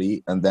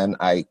melody, and then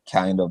I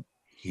kind of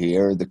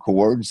hear the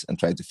chords and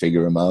try to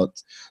figure them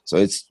out. So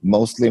it's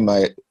mostly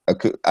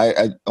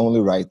I only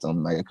write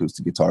on my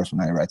acoustic guitars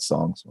when I write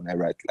songs. When I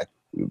write like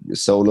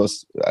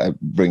solos, I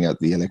bring out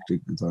the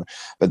electric guitar.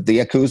 But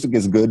the acoustic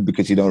is good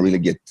because you don't really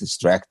get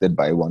distracted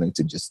by wanting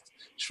to just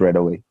shred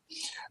away.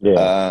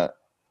 Yeah.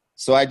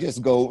 So I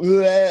just go,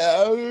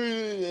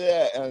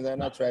 and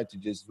then I try to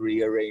just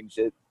rearrange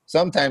it.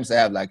 Sometimes I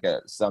have like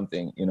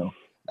something,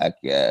 like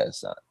a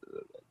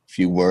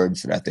few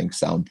words that I think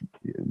sound,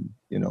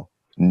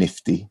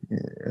 nifty,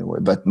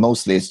 but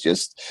mostly it's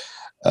just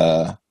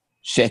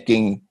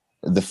checking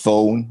the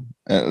phone,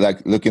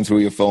 like looking through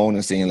your phone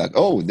and seeing like,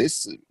 oh,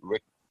 this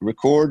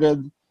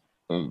recorded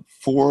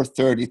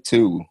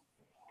 4:32,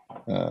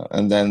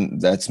 and then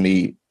that's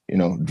me,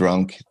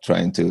 drunk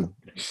trying to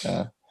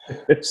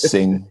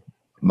sing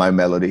my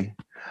melody,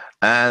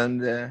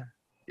 and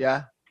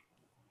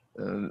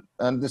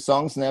and the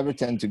songs never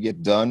tend to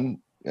get done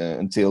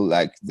until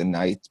like the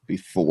night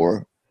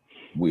before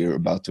we're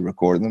about to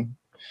record them.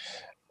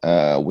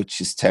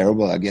 Which is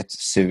terrible. I get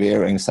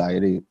severe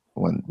anxiety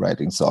when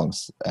writing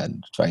songs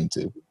and trying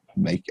to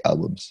make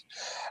albums.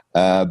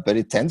 But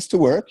it tends to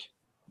work.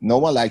 No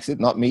one likes it,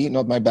 not me,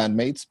 not my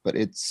bandmates, but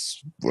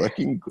it's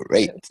working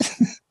great.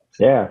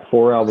 Yeah,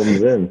 4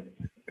 albums in.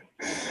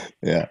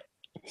 Yeah.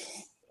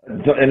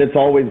 So, and it's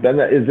always been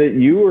that. Is it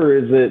you, or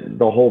is it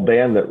the whole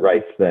band that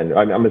writes then?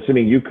 I'm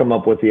assuming you come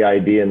up with the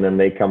idea and then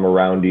they come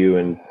around you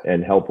and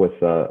help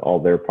with all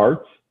their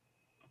parts?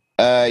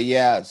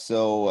 Yeah,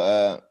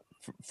 so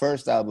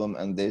first album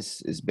and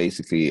this is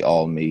basically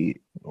all me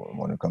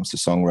when it comes to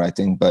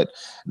songwriting, but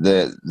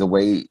the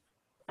way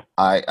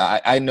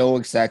I know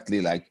exactly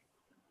like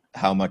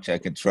how much I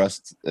can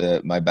trust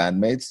my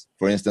bandmates.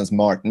 For instance,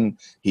 Martin,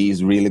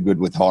 he's really good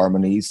with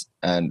harmonies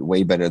and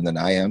way better than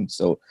I am.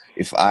 So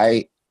if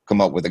I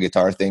come up with a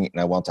guitar thing and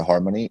I want a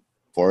harmony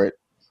for it,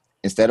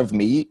 instead of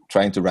me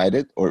trying to write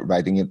it or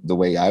writing it the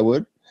way I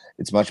would,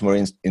 it's much more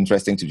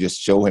interesting to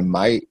just show him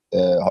my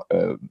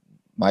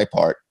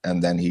part,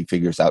 and then he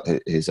figures out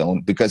his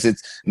own, because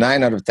it's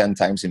 9 out of 10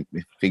 times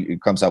he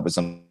comes up with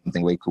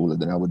something way cooler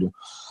than I would do.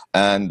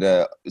 And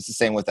it's the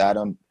same with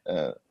Adam.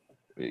 I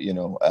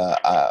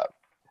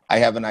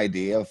have an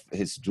idea of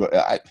his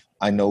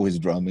I know his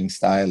drumming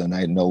style, and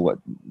I know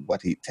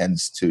what he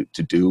tends to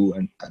do,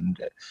 and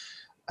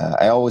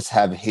I always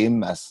have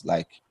him as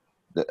like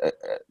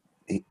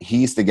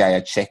he's the guy I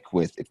check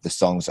with if the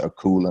songs are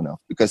cool enough,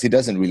 because he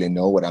doesn't really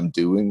know what I'm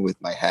doing with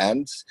my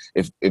hands.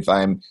 If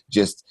I'm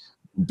just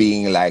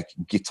being like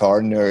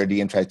guitar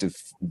nerdy and try to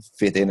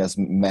fit in as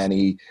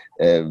many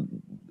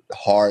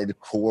hard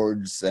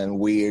chords and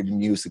weird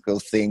musical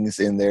things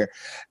in there,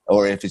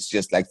 or if it's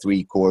just like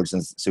 3 chords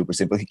and super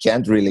simple, he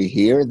can't really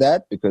hear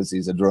that because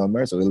he's a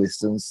drummer, so he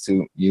listens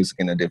to music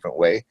in a different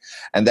way.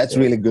 And that's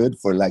really good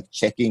for like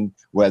checking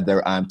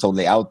whether I'm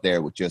totally out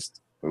there with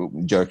just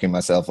jerking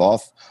myself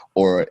off,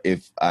 or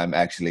if I'm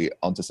actually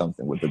onto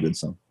something with a good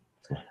song.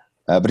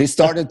 But he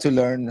started to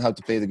learn how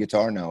to play the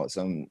guitar now,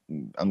 so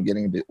I'm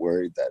getting a bit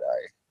worried that I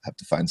have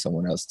to find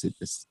someone else to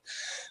just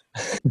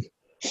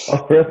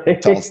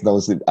toss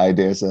those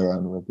ideas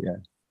around with. Yeah.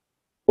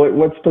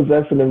 What's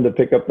possessing him to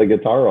pick up the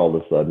guitar all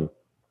of a sudden?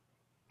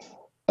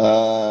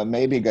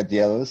 Maybe he got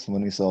jealous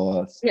when he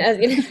saw us. Yeah,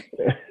 he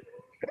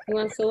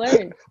wants to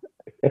learn.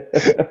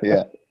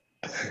 Yeah,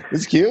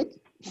 it's cute.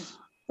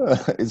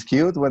 It's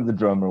cute when the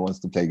drummer wants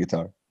to play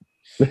guitar.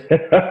 Is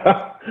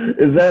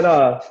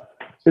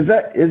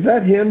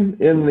that him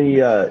in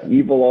the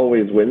Evil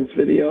Always Wins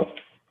video?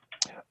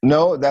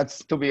 No,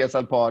 that's Tobias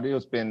Alpadi,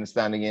 who's been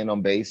standing in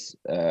on bass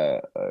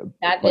That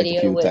quite video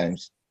a few was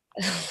times.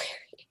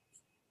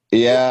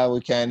 Yeah, we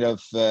kind of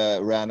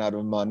ran out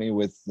of money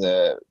with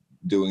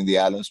doing the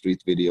Allen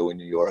Street video in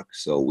New York,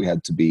 so we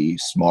had to be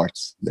smart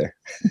there.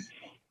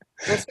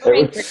 Well, so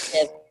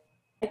impressive.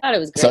 I thought it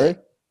was great. Sorry?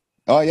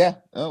 Oh, yeah.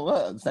 Oh,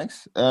 well,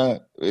 thanks.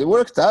 It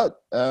worked out.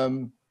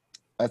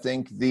 I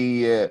think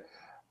the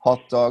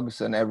hot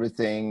dogs and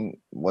everything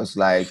was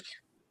like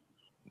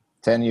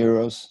 10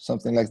 euros,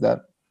 something like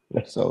that.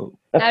 So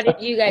how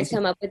did you guys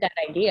come up with that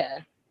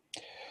idea?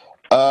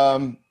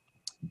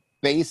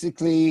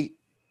 Basically,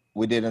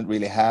 we didn't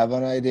really have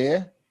an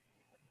idea,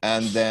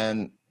 and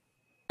then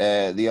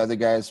the other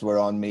guys were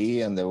on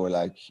me, and they were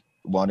like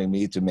wanting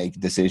me to make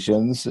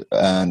decisions,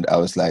 and I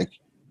was like,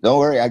 "Don't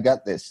worry, I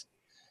got this."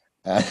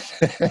 And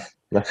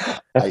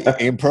I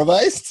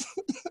improvised.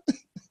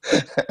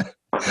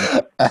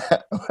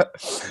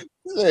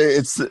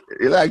 It's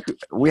like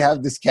we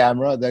have this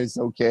camera that is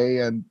okay,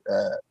 and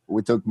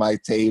we took my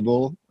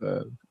table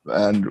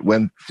and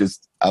went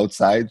just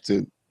outside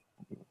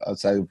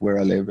of where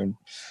I live, and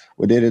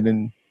we did it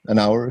in an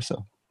hour or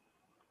so.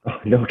 Oh,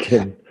 no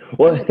kidding.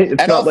 Well,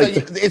 it's and not also, like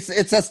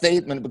it's a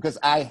statement, because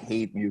I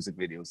hate music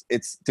videos.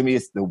 To me,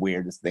 it's the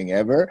weirdest thing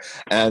ever.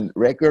 And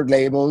record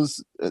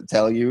labels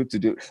tell you to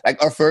do,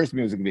 like, our first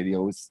music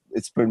video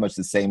it's pretty much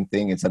the same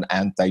thing. It's an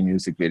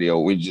anti-music video.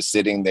 We're just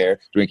sitting there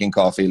drinking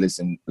coffee,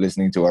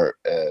 listening to our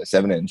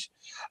 7-inch.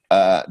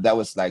 That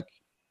was like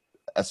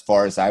as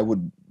far as I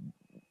would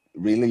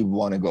really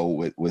want to go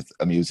with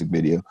a music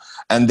video.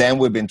 And then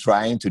we've been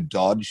trying to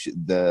dodge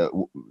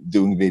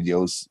doing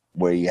videos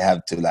where you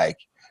have to like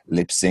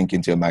lip sync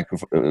into a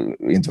microphone,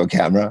 into a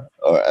camera,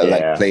 or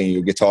like playing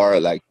your guitar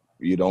like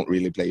you don't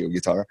really play your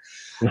guitar,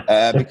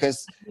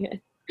 because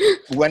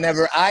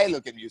whenever I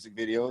look at music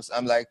videos,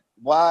 I'm like,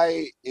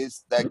 why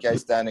is that guy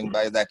standing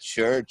by that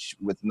church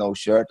with no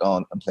shirt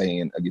on and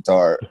playing a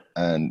guitar,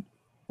 and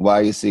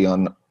why is he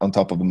on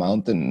top of a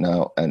mountain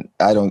now? And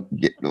I don't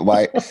get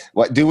why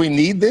do we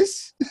need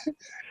this?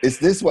 Is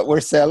this what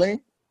we're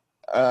selling?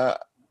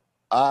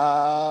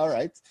 All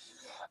right.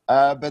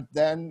 But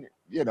then,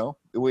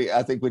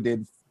 I think we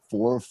did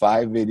 4 or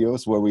 5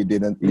 videos where we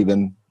didn't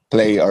even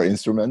play our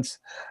instruments.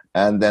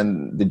 And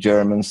then the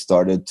Germans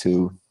started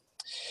to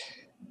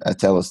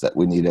tell us that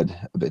we needed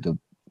a bit of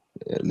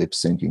lip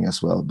syncing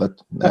as well.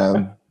 But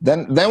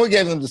then we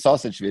gave them the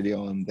sausage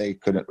video, and they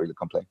couldn't really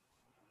complain.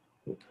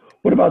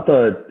 What about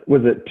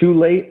was it Too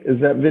Late?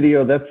 Is that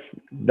video?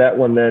 That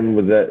one then,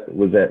 was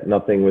that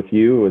nothing with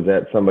you? Was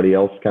that somebody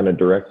else kind of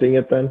directing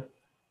it then?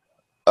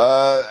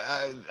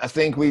 I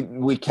think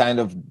we kind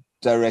of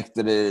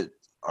directed it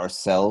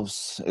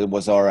ourselves. It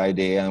was our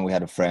idea, and we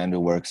had a friend who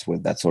works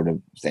with that sort of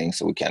thing,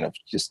 so we kind of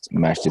just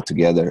mashed it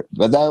together.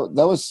 But that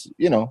was,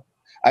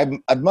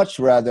 I'd much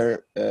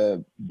rather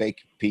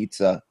bake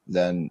pizza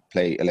than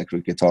play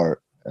electric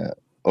guitar,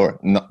 or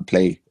not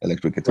play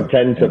electric guitar.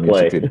 Pretend to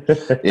play.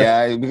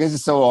 Yeah, because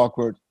it's so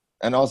awkward.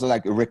 And also,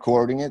 like,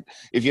 recording it.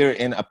 If you're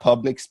in a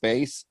public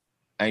space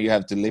and you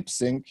have to lip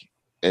sync,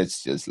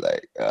 it's just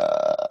like,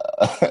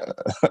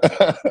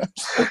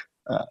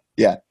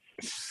 yeah.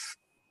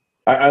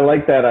 I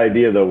like that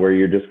idea, though, where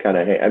you're just kind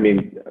of, I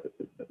mean,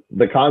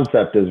 the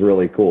concept is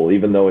really cool.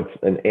 Even though it's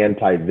an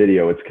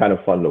anti-video, it's kind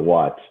of fun to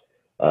watch,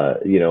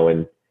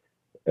 and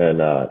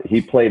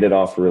he played it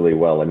off really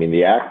well. I mean,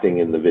 the acting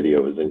in the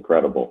video is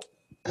incredible.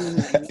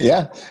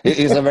 Yeah,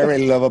 he's a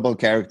very lovable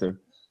character.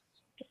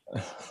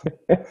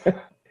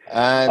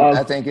 And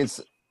I think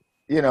it's,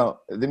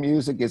 the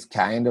music is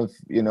kind of,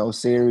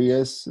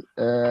 serious,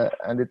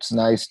 and it's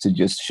nice to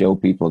just show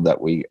people that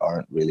we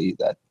aren't really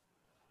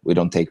we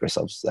don't take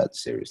ourselves that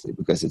seriously,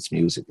 because it's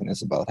music and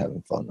it's about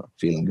having fun or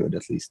feeling good,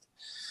 at least.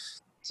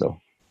 So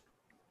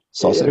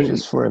sausage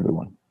is for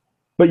everyone.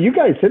 But you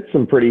guys hit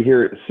some pretty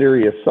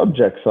serious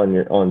subjects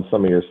on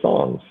some of your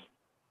songs.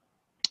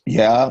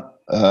 Yeah,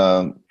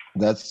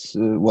 that's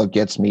what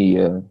gets me,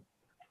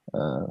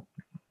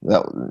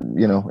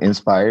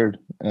 inspired.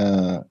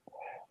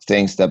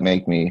 Things that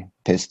make me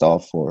pissed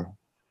off, or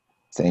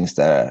things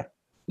that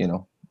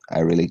I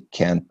really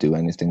can't do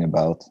anything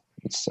about.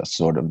 It's a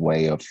sort of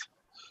way of,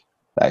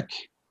 like,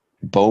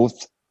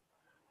 both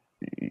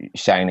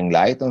shining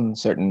light on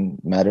certain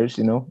matters,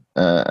 and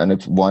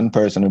if one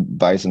person who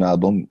buys an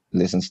album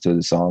listens to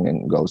the song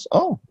and goes,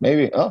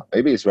 maybe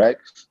it's right,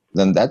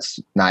 then that's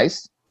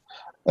nice.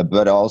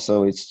 But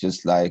also, it's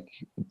just like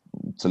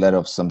to let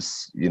off some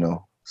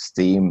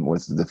steam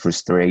with the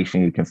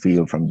frustration you can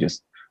feel from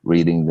just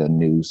reading the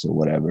news or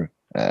whatever.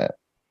 A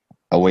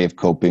way of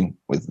coping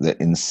with the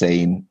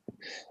insane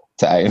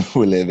time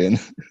we live in.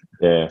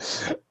 Yeah.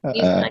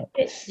 Do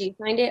you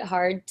find it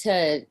hard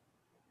to,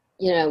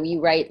 you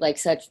write like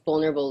such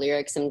vulnerable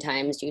lyrics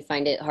sometimes. Do you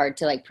find it hard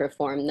to like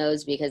perform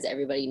those because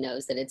everybody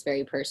knows that it's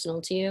very personal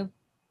to you?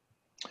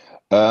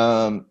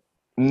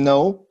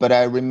 No, but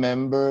I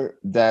remember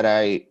that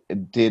I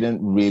didn't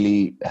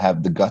really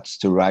have the guts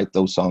to write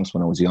those songs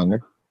when I was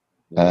younger.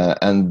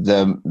 And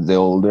the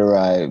older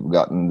I've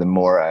gotten, the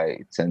more I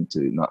tend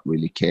to not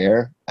really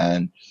care.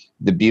 And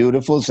the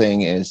beautiful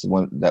thing is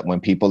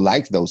when people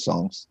like those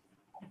songs,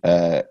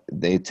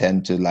 they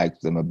tend to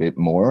like them a bit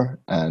more,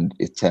 and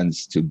it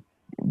tends to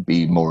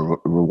be more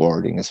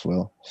rewarding as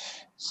well.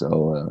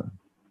 So,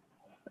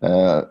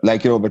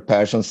 like Robert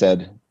Persson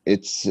said,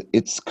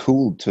 it's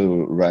cool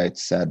to write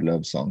sad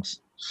love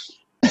songs,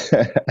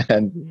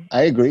 and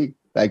I agree.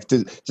 Like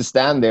to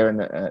stand there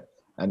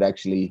and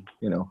actually,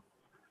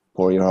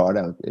 pour your heart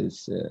out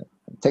is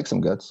take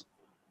some guts.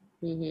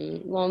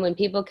 Mm-hmm. Well, when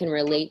people can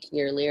relate to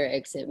your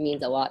lyrics, it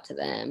means a lot to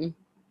them.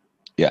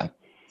 Yeah.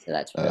 So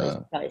that's really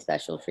probably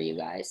special for you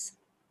guys.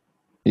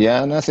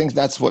 Yeah, and I think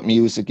that's what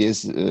music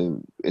is.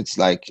 It's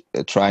like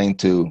trying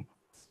to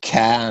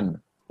can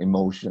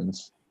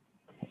emotions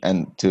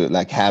and to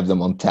like have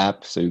them on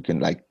tap so you can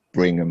like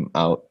bring them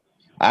out.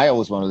 I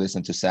always want to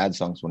listen to sad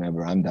songs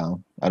whenever I'm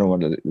down. I don't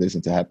want to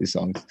listen to happy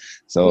songs.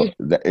 So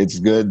it's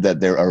good that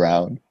they're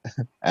around.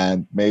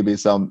 And maybe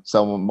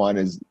someone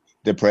is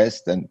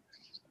depressed and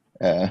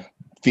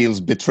feels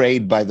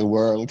betrayed by the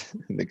world.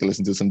 They can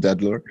listen to some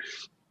Dead Lord.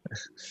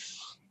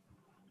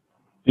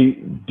 Do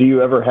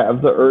you ever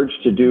have the urge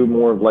to do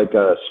more of like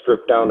a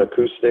stripped down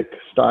acoustic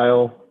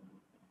style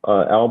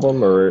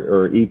album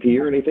or EP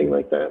or anything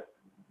like that?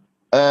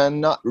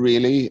 Not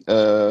really.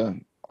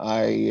 I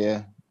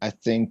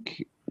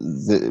think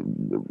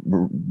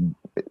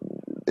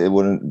it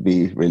wouldn't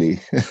be really.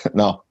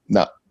 No,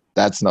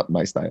 that's not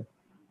my style.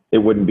 It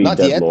wouldn't be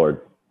Dead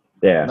Lord.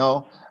 Yeah.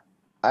 No,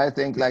 I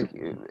think like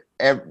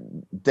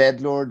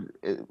Dead Lord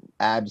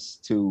adds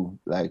to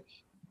like.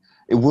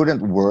 It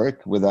wouldn't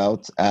work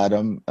without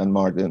Adam and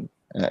Martin,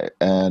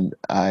 and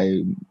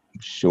I'm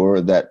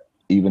sure that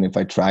even if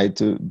I tried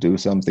to do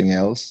something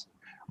else,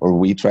 or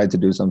we tried to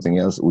do something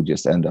else, it would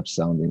just end up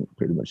sounding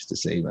pretty much the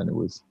same. And it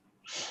was,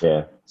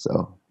 yeah.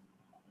 So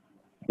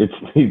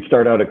you'd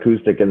start out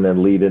acoustic and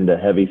then lead into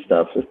heavy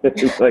stuff.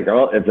 It's like,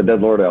 oh, it's a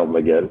Dead Lord album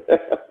again.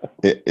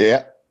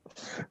 Yeah.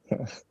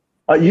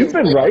 You've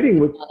been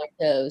writing with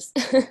toes.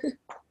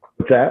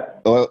 What's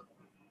that?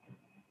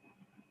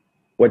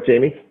 What,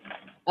 Jamie?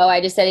 Oh,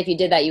 I just said if you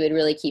did that, you would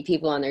really keep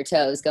people on their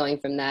toes, going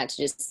from that to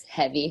just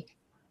heavy.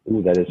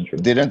 Ooh, that is true.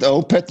 Didn't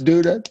Opeth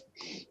do that?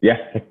 Yeah.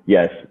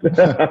 Yes.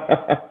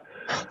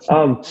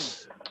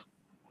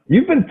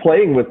 You've been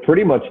playing with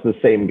pretty much the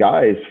same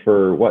guys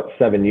for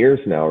 7 years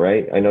now,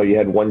 right? I know you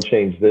had one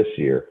change this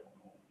year.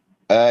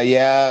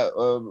 Yeah.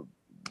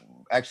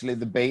 Actually,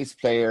 the bass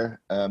player,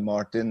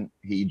 Martin,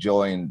 he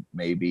joined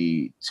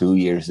maybe 2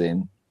 years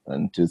in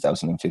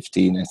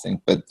 2015, I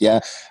think. But yeah,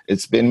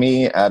 it's been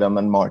me, Adam,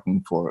 and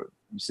Martin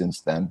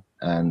since then.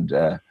 And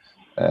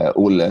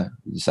Ole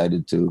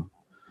decided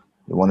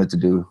wanted to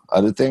do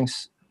other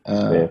things.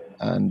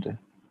 And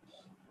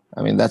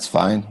I mean, that's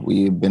fine.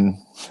 We've been,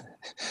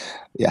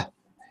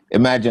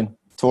 imagine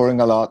touring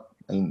a lot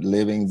and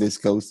living this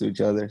close to each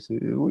other. So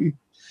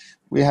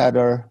we had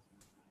our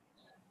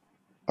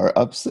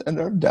ups and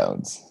our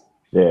downs.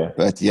 Yeah.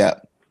 But yeah,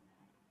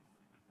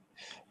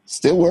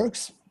 still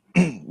works.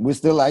 We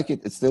still like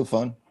it. It's still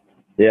fun.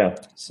 Yeah.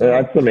 So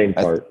that's the main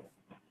part.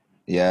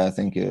 I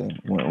think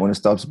when it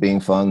stops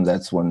being fun,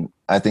 that's when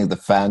I think the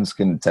fans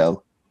can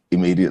tell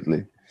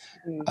immediately.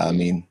 Mm-hmm. I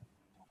mean,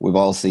 we've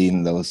all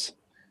seen those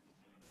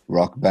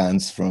rock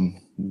bands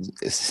from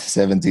the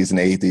 70s and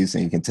 80s,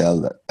 and you can tell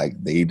that like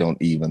they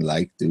don't even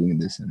like doing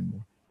this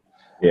anymore.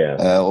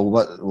 Yeah.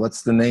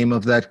 What's the name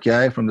of that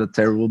guy from the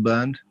terrible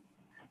band?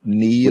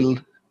 Neil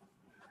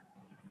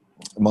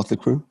Motley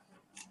Crue.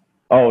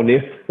 Oh,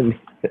 Neil.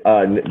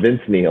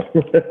 Vince Neil.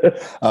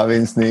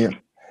 Vince Neil.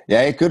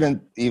 Yeah, he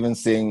couldn't even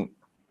sing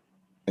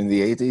in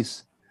the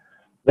 80s.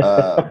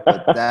 But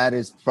that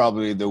is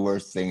probably the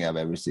worst thing I've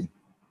ever seen.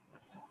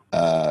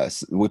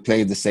 We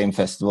played the same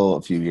festival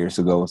a few years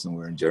ago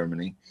somewhere in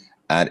Germany,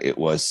 and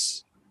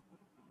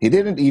he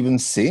didn't even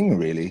sing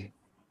really.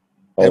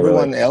 Oh,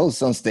 everyone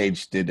else on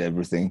stage did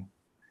everything.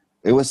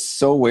 It was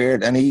so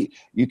weird, and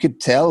you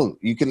could tell,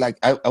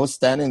 I was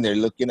standing there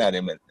looking at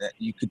him, and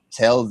you could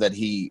tell that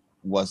he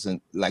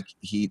wasn't like,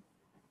 he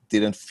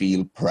didn't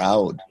feel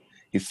proud.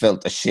 He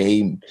felt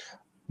ashamed.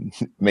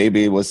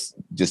 Maybe it was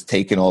just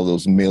taking all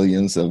those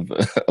millions of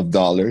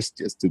dollars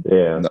just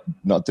to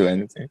not do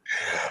anything.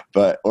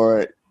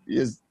 Or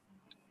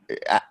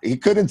he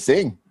couldn't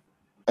sing.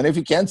 And if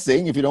you can't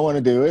sing, if you don't want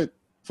to do it,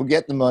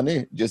 forget the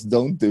money. Just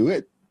don't do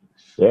it.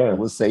 Yeah. It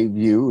will save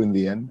you in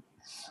the end.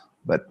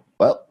 But,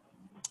 well,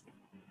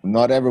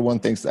 not everyone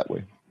thinks that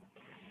way.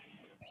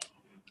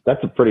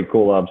 That's a pretty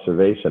cool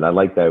observation. I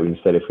like that when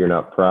you said if you're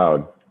not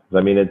proud. I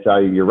mean,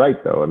 you're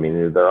right, though. I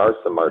mean, there are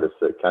some artists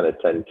that kind of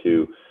tend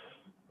to,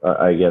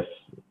 I guess,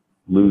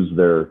 lose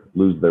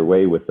their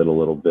way with it a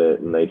little bit,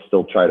 and they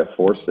still try to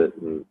force it.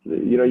 And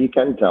you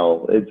can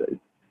tell.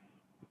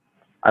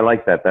 I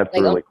like that. That's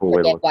a really cool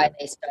way to look why at it.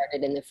 They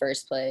started in the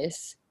first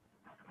place.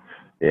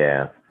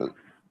 Yeah,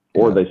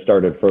 or they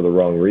started for the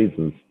wrong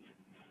reasons.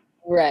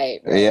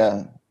 Right.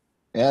 Yeah,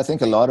 Yeah, I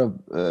think a lot of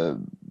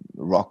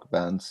rock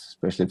bands,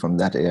 especially from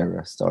that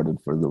era, started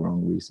for the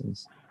wrong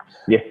reasons.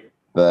 Yeah.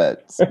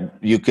 But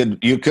you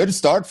could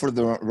start for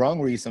the wrong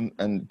reason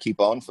and keep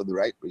on for the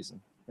right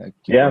reason. Like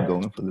keep on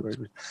going for the right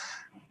reason.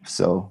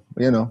 So,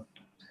 you know.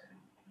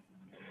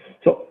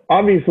 So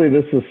obviously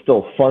this is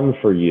still fun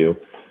for you.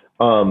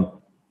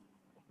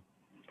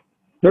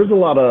 There's a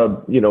lot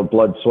of, you know,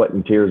 blood, sweat,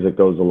 and tears that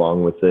goes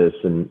along with this.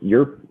 And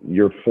you're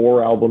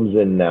 4 albums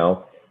in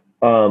now.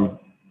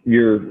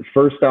 Your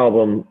first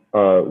album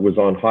was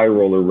on High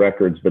Roller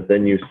Records, but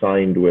then you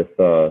signed with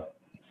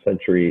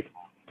Century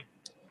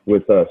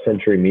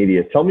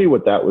Media. Tell me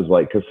what that was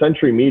like, because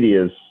Century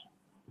Media is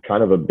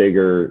kind of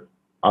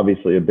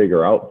obviously a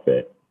bigger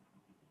outfit.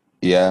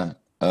 Yeah.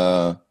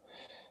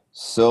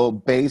 So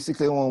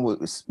basically,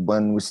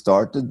 when we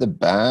started the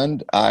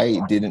band,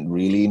 I didn't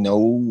really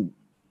know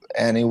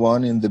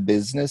anyone in the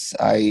business.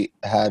 I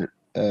had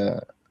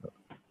a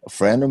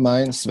friend of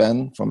mine,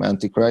 Sven from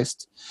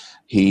Antichrist.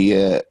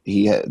 They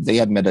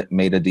had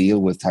made a deal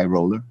with High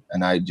Roller,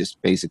 and I just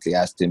basically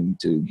asked him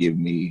to give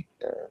me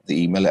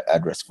the email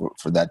address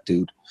for that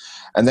dude,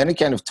 and then it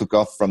kind of took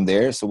off from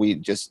there. So we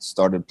just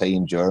started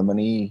playing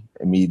Germany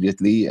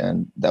immediately,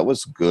 and that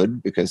was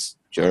good because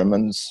there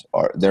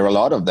are a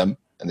lot of them,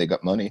 and they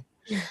got money.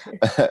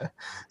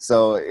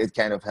 So it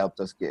kind of helped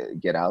us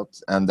get out,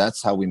 and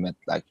that's how we met,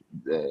 like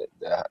the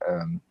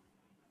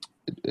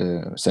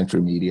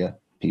Century Media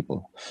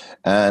people,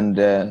 and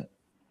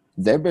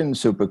they've been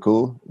super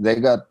cool. They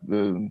got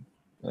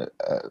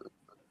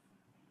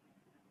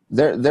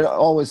they're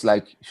always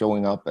like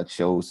showing up at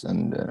shows,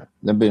 and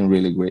they've been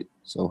really great.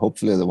 So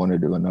hopefully they want to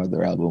do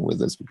another album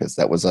with us, because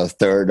that was our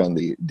third on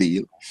the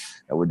deal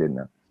that we did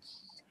now.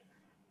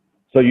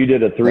 So you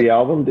did a 3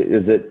 album.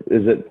 Is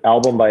it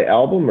album by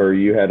album, or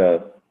you had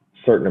a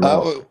certain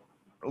amount?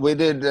 We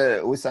did.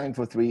 We signed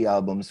for 3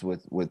 albums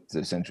with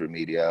the Century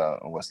Media.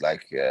 It was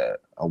like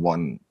a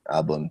 1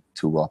 album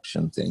 2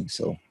 option thing.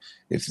 So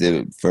if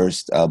the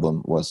first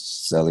album was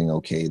selling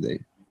okay, they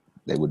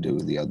would do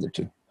the other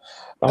 2.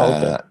 Oh,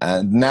 okay.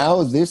 And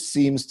now this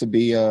seems to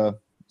be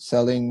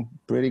selling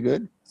pretty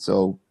good.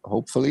 So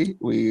hopefully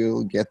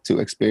we'll get to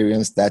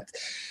experience that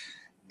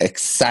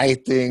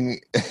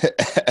exciting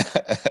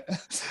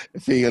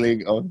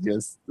feeling of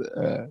just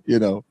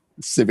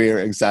severe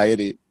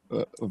anxiety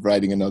of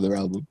writing another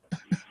album.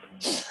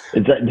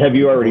 Have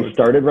you already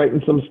started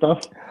writing some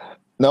stuff?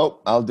 No,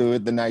 I'll do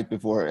it the night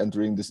before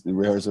entering the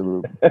rehearsal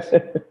room.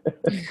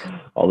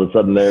 All of a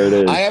sudden, there it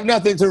is. I have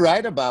nothing to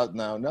write about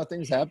now.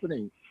 Nothing's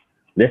happening.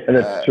 Yeah,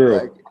 that's true.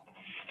 Like,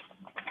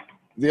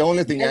 the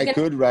only thing I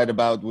could write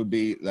about would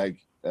be like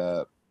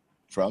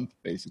Trump,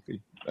 basically,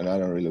 and I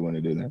don't really want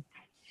to do that.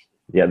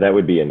 Yeah, that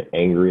would be an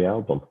angry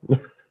album.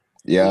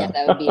 Yeah,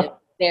 that would be a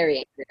very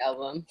angry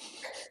album.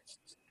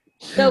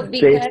 So,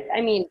 because,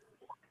 I mean,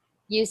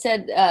 you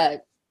said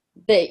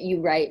that you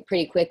write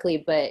pretty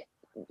quickly, but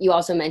you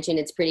also mentioned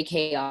it's pretty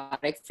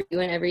chaotic for you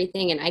and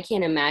everything. And I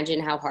can't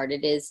imagine how hard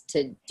it is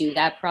to do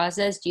that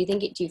process. Do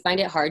you find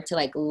it hard to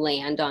like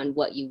land on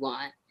what you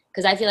want?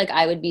 Because I feel like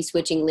I would be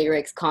switching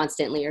lyrics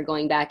constantly or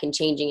going back and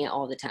changing it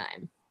all the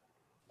time.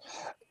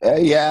 I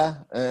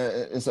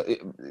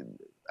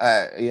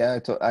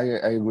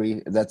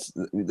agree.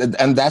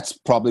 That's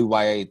probably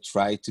why I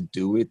try to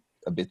do it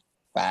a bit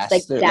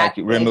faster, like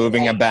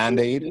removing a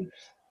Band-Aid.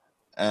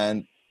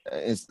 And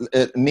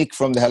Nick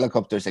from the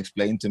Helicopters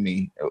explained to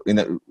me,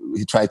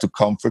 he tried to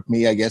comfort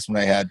me, I guess, when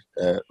I had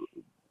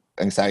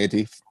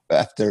anxiety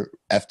after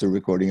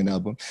recording an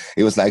album.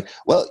 He was like,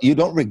 well, you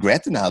don't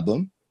regret an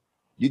album,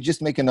 you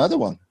just make another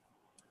one.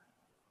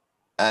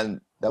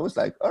 And that was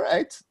like, all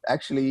right,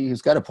 actually,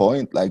 he's got a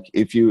point. Like,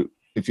 if you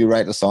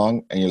write a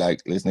song and you're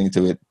like listening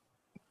to it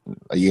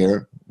a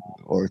year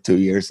or 2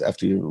 years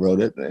after you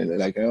wrote it, and you're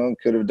like, oh,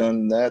 could have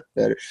done that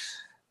better,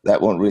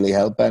 that won't really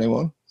help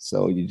anyone.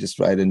 So you just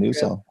write a new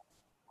song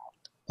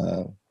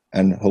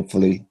and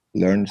hopefully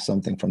learn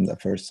something from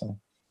that first song.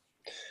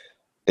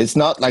 It's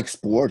not like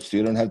sports.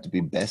 You don't have to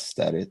be best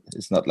at it.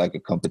 It's not like a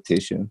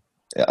competition.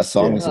 A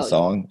song is a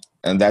song,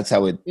 and that's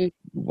how it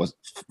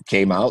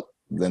came out.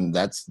 Then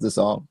that's the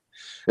song.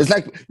 It's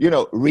like,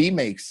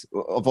 remakes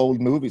of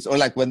old movies, or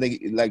like when they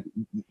like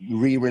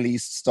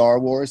re-released Star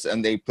Wars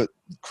and they put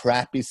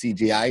crappy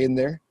CGI in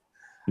there.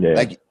 Yeah.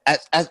 Like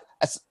as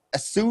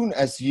soon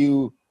as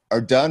you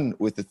are done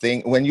with the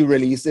thing, when you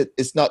release it,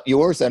 it's not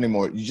yours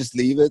anymore. You just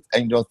leave it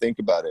and you don't think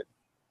about it.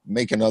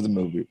 Make another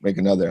movie, make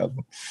another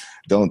album.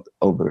 Don't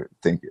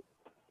overthink it.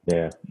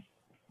 Yeah.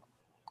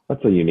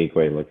 That's a unique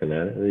way of looking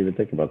at it. I didn't even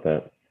think about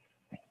that.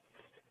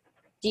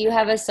 Do you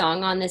have a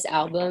song on this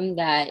album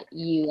that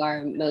you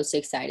are most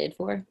excited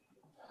for?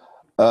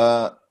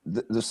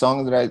 The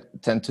song that I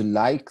tend to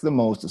like the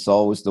most is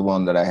always the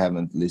one that I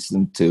haven't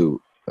listened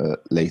to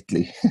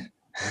lately.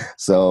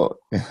 So,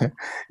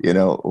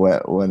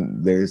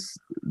 when there's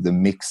the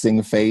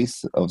mixing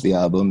phase of the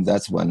album,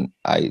 that's when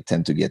I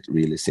tend to get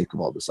really sick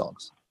of all the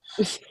songs.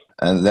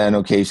 And then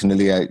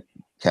occasionally I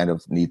kind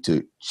of need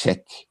to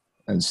check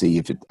and see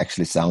if it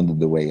actually sounded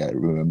the way I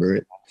remember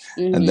it.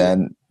 Mm-hmm. And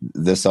then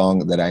the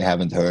song that I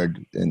haven't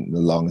heard in the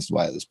longest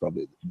while is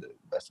probably the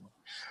best one.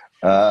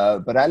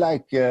 But I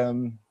like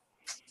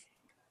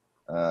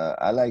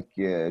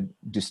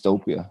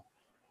Dystopia.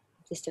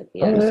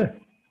 Dystopia.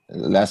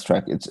 The last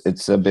track,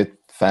 it's a bit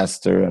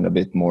faster and a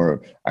bit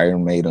more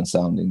Iron Maiden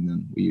sounding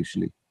than we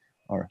usually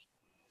are.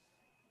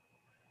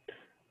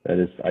 That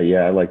is,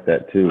 I like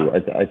that too.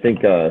 I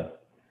think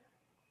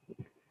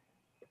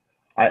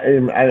I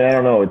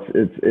don't know.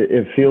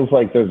 It feels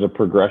like there's a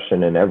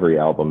progression in every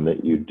album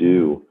that you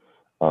do,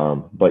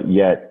 but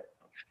yet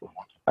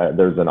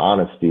there's an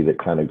honesty that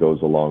kind of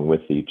goes along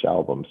with each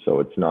album. So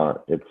it's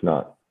not.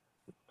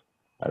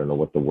 I don't know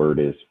what the word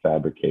is,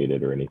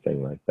 fabricated or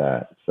anything like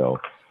that. So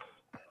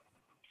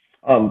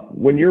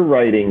when you're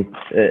writing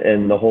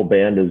and the whole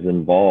band is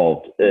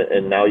involved,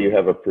 and now you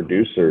have a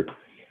producer,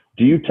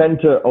 do you tend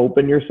to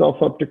open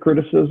yourself up to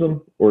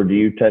criticism, or do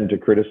you tend to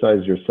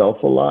criticize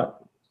yourself a lot?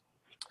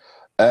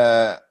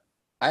 I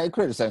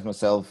criticize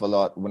myself a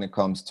lot when it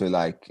comes to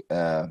like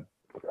the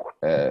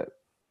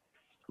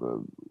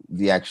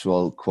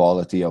actual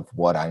quality of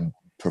what I'm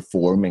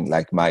performing,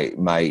 like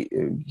my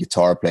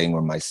guitar playing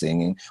or my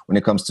singing. When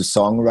it comes to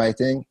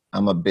songwriting,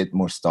 I'm a bit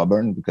more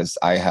stubborn because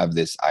I have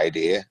this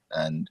idea,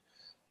 and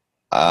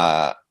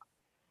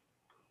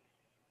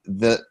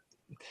the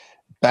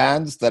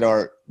bands that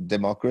are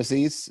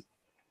democracies,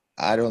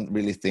 I don't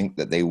really think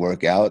that they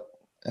work out.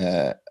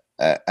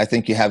 I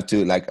think you have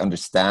to like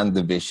understand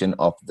the vision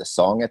of the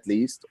song at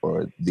least,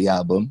 or the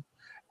album,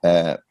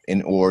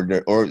 in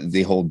order, or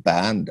the whole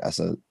band as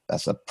a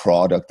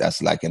product,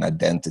 as like an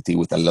identity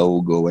with a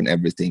logo and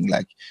everything,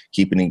 like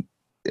keeping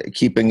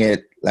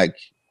it like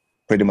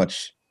pretty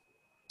much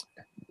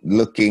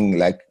looking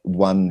like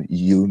one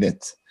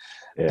unit.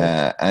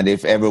 Yeah. And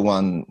if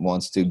everyone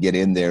wants to get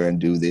in there and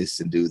do this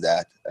and do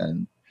that,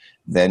 and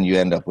then you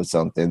end up with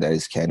something that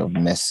is kind of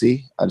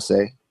messy, I'd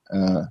say.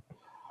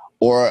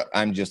 Or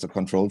I'm just a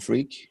control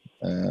freak,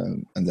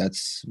 and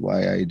that's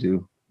why I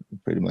do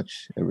pretty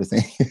much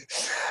everything.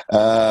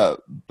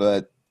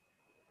 But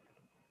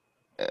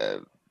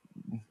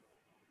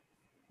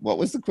what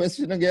was the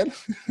question again?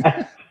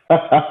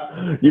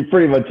 You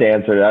pretty much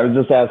answered it. I was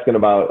just asking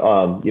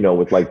about,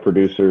 with like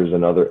producers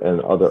and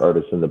other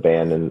artists in the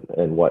band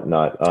and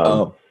whatnot,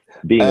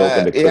 being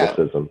open to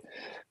criticism. Yeah.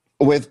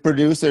 With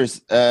producers,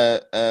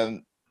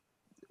 when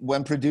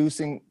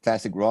producing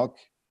classic rock,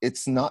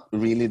 it's not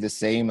really the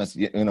same as,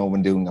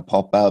 when doing a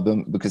pop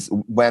album, because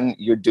when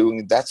you're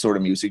doing that sort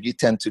of music, you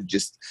tend to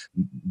just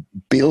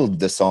build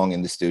the song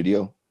in the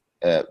studio.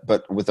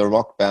 But with a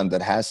rock band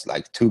that has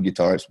like 2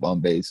 guitars, 1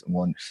 bass, and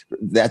 1,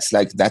 that's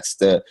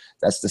the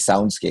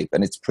soundscape,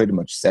 and it's pretty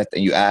much set.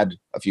 And you add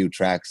a few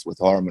tracks with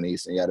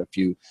harmonies, and you add a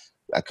few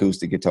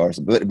acoustic guitars,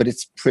 but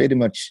it's pretty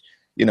much,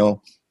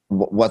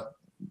 what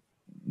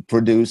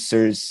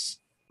producers,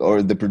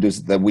 or the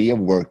producers that we have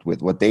worked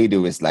with, what they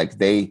do is like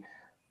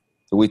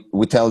we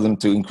tell them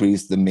to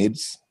increase the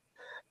mids,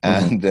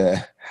 and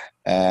to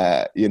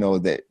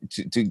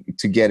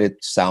get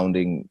it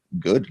sounding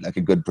good, like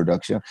a good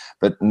production,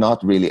 but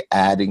not really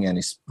adding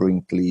any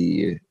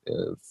sprinkly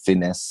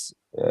finesse,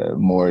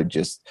 more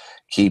just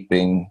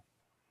keeping,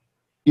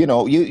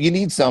 you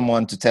need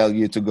someone to tell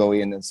you to go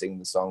in and sing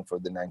the song for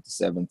the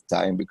 97th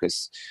time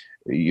because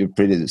you're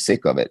pretty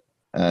sick of it.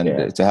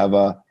 And to have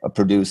a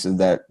producer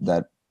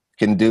that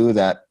can do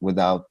that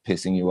without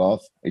pissing you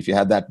off, if you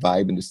have that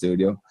vibe in the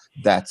studio,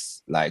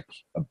 that's like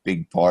a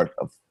big part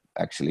of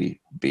actually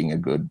being a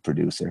good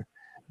producer.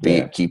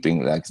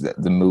 Keeping like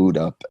the mood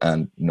up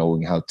and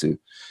knowing how to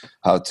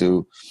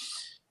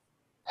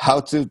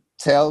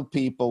tell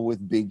people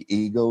with big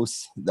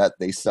egos that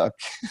they suck.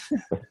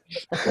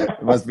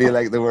 It must be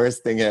like the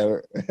worst thing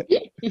ever.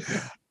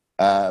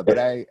 But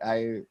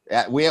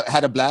we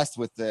had a blast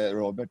with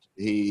Robert.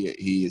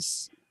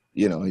 He's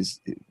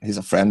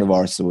a friend of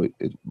ours, so it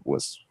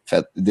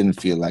didn't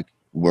feel like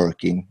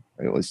working.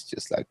 It was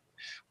just like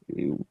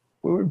we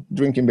were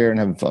drinking beer and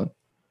having fun.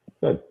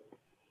 Good.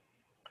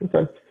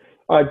 Okay.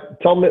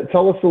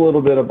 Tell us a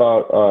little bit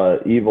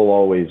about Evil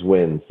Always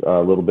Wins.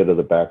 A little bit of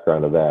the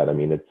background of that. I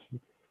mean, it's.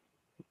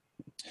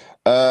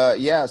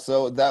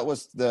 So that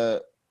was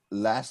the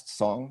last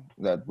song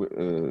that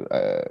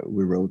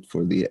we wrote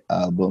for the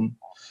album,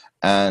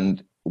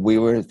 and we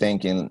were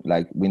thinking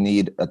like we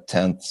need a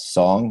 10th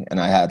song, and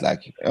I had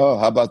like, how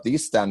about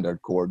these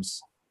standard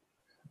chords?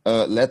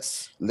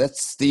 Let's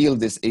steal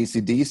this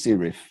AC/DC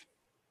riff,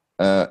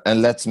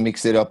 and let's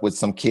mix it up with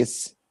some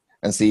Kiss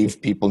and see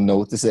if people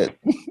notice it.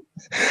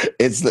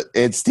 It's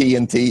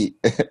TNT,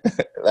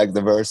 like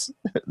the verse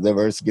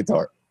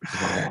guitar.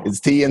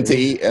 It's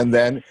TNT, and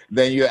then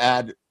you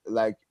add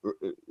like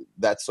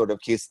that sort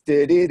of Kiss.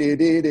 Yeah,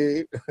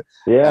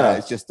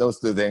 it's just those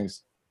 2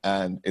 things,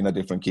 and in a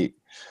different key.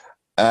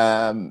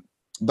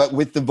 But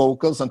with the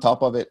vocals on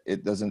top of it,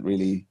 it isn't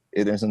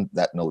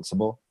that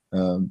noticeable,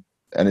 and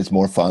it's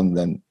more fun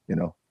than,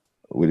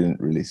 we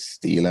didn't really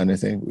steal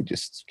anything. We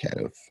just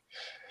kind of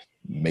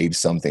made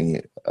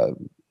something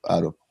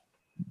out of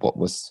what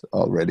was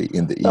already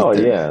in the ether. Oh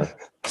yeah.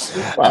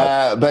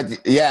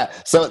 But yeah,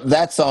 so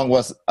that song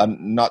was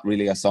not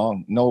really a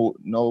song. No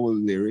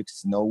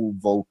lyrics, no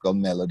vocal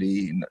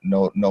melody,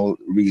 no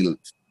real,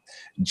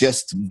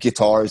 just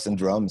guitars and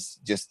drums,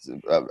 just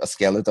a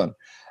skeleton.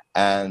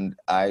 And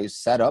I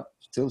sat up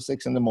till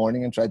 6 a.m.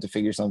 and tried to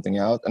figure something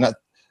out. And I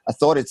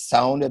thought it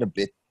sounded a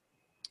bit,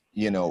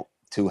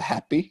 too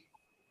happy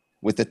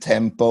with the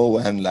tempo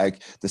and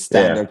like the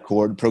standard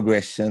chord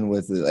progression.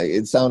 With like,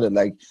 it sounded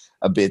like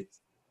a bit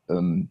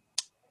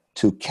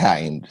too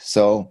kind.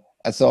 So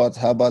I thought,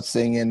 how about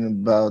singing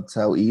about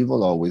how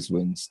evil always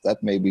wins?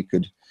 That maybe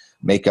could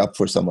make up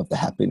for some of the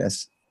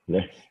happiness.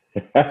 You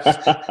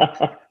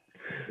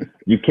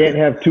can't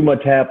have too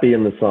much happy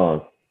in the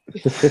song.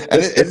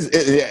 And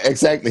yeah,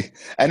 exactly.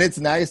 And it's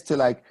nice to,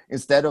 like,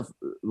 instead of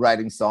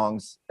writing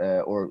songs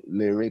or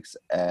lyrics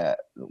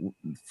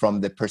from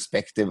the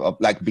perspective of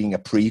like being a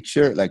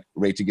preacher, like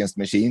Rage Against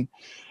the Machine,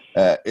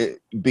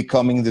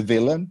 becoming the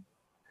villain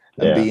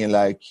and being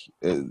like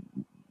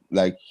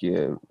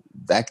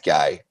that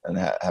guy, and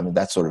having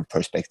that sort of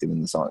perspective in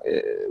the song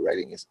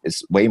writing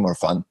is way more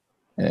fun.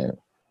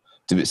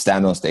 To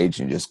stand on stage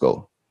and just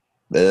go,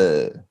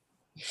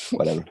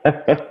 whatever.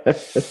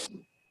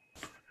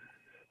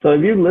 So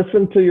have you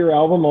listened to your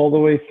album all the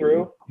way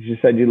through? You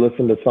said you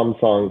listened to some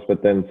songs,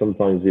 but then some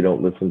songs you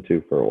don't listen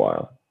to for a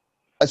while.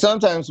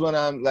 Sometimes when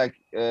I'm like,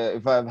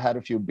 if I've had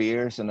a few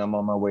beers and I'm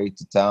on my way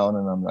to town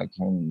and I'm like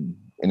in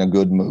a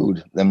good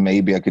mood, then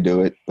maybe I could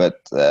do it.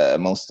 But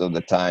most of the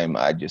time,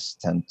 I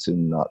just tend to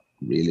not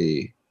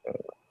really.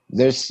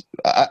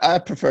 I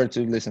prefer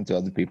to listen to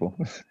other people.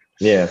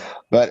 Yeah.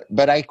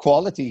 But I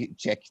quality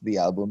check the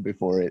album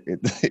before it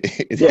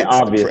yeah,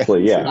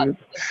 obviously, yeah.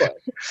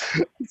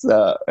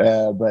 So,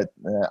 but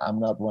I'm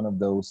not one of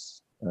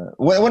those.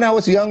 When I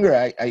was younger,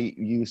 I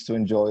used to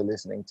enjoy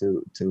listening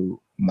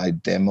to my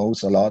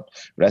demos a lot,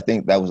 but I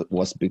think that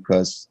was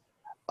because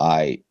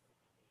I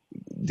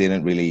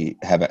didn't really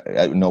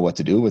know what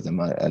to do with them.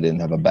 I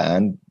didn't have a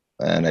band,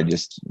 and I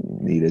just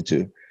needed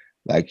to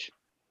like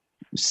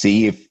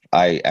see if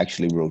I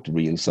actually wrote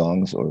real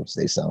songs or if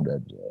they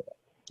sounded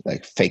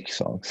like fake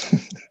songs.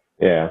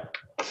 Yeah,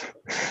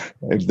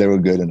 if they were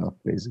good enough,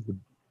 basically.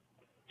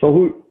 So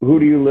who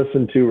do you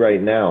listen to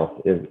right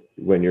now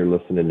when you're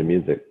listening to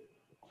music?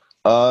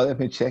 Let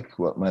me check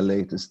what my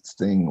latest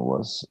thing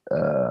was.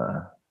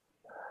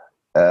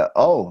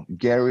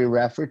 Gary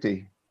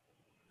Rafferty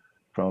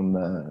from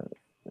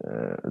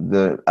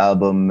the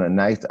album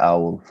Night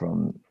Owl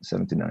from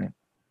 '79.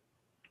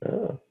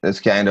 Oh. It's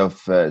kind of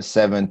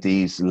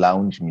 70s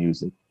lounge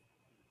music.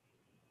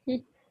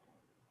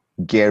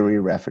 Gary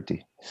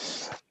Rafferty.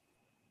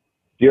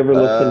 Do you ever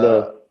listen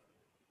to?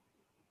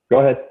 Go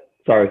ahead.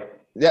 Sorry.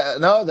 Yeah,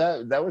 no,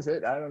 that was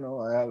it. I don't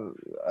know.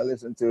 I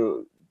listen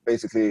to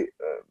basically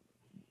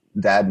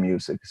dad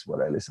music is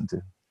what I listen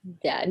to.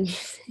 Dad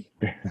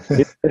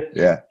music.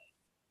 Yeah.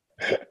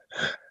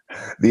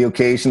 The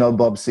occasional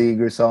Bob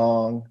Seger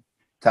song,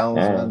 Townes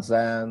Van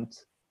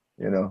Sant,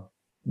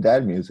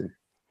 dad music.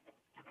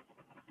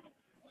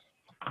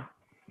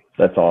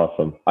 That's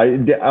awesome.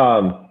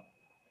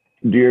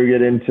 Do you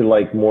get into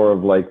like more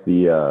of like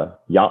the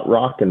yacht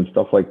rock and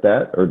stuff like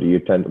that, or do you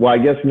tend? Well, I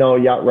guess no,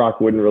 yacht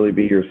rock wouldn't really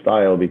be your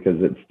style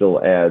because it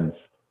still adds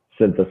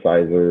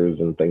synthesizers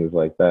and things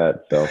like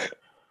that. So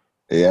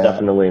yeah,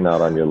 definitely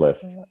not on your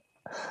list.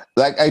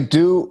 Like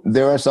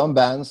there are some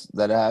bands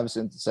that have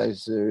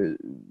synthesizers,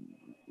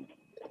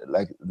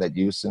 like that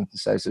use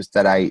synthesizers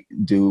that I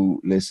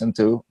do listen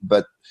to,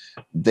 but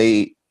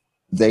they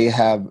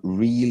have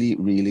really,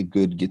 really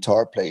good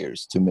guitar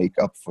players to make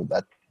up for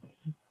that.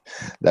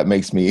 That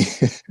makes me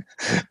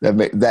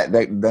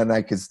then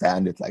I can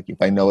stand it. Like if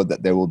I know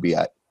that there will be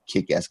a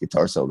kick-ass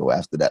guitar solo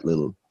after that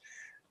little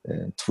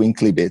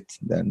twinkly bit,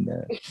 then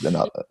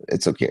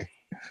it's okay.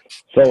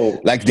 So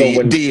like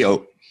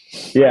Dio.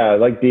 Yeah,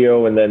 like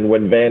Dio. And then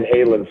when Van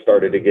Halen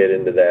started to get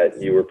into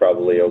that, you were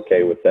probably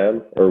okay with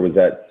them, or was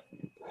that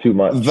too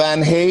much?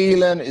 Van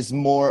Halen is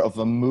more of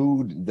a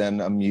mood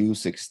than a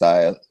music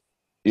style.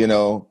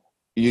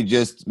 You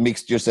just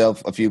mixed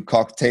yourself a few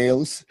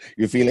cocktails.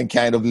 You're feeling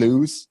kind of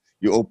loose.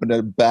 You open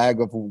a bag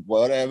of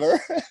whatever.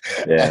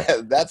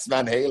 Yeah, that's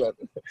Van Halen,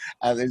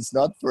 and it's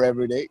not for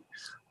every day.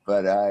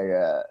 But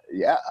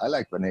I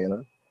like Van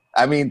Halen.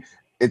 I mean,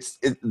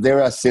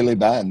 they're a silly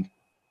band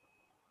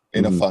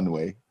in a fun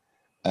way.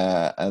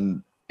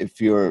 And if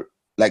you're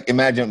like,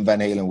 imagine Van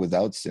Halen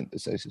without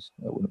synthesizers,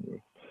 that wouldn't work.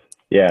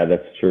 Yeah,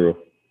 that's true.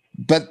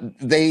 But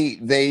they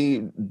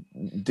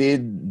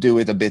did do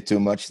it a bit too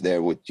much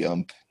there with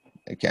Jump.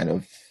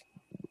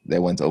 They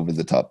went over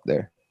the top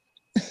there.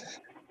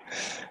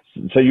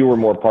 So you were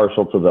more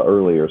partial to the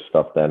earlier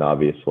stuff then,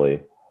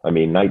 obviously. I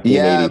mean,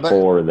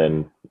 1984, and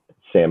then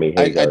Sammy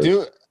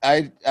Hagar.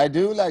 I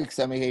do like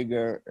Sammy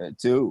Hagar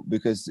too,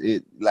 because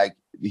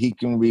he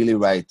can really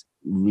write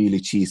really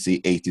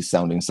cheesy 80s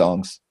sounding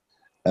songs.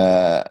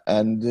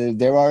 And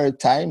there are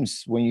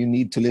times when you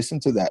need to listen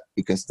to that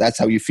because that's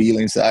how you feel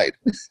inside.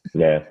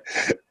 Yeah.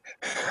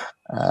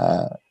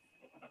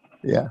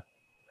 Yeah.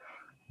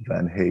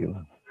 Van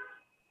Halen.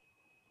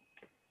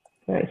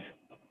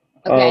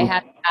 Okay, I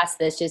have to ask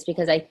this just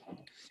because I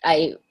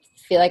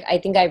feel like I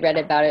think I read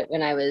about it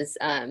when I was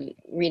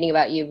reading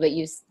about you. But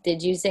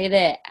did you say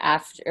that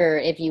after,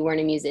 if you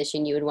weren't a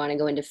musician, you would want to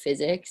go into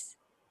physics?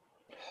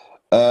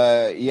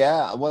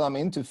 Yeah, well, I'm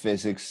into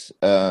physics.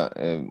 And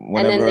then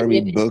Whenever I the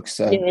read books,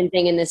 new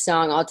thing in this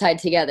song all tied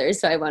together.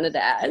 So I wanted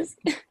to ask.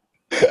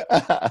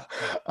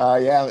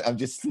 yeah, I'm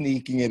just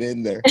sneaking it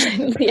in there.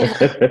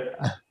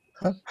 Yeah.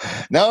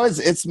 No,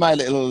 it's my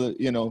little,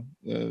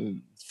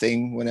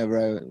 thing. Whenever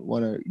I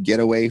want to get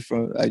away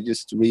from, I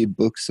just read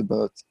books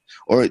about,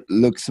 or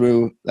look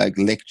through like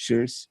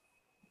lectures.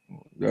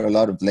 There are a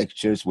lot of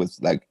lectures with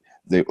like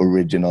the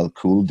original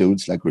cool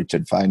dudes like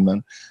Richard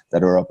Feynman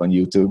that are up on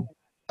YouTube,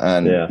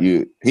 and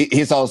Yeah.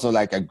 he's also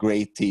like a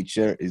great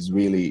teacher. Is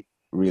really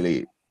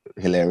really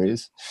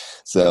hilarious.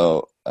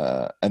 So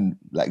and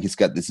like he's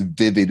got this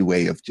vivid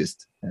way of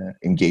just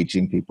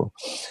engaging people.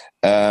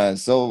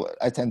 So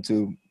I tend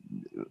to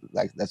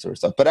like that sort of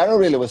stuff, but I don't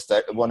really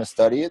want to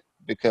study it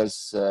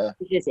because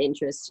It just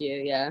interests you,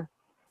 yeah.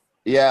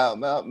 yeah,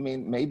 well, I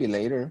mean, maybe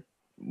later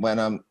when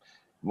I'm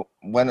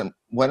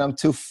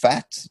too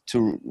fat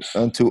to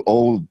and too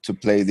old to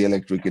play the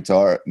electric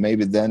guitar,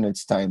 maybe then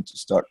it's time to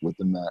start with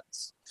the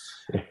maths.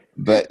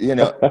 But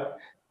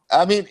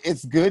I mean,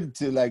 it's good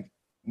to like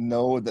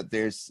know that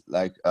there's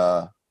like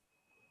a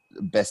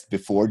best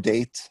before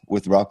date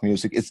with rock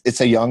music.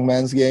 It's a young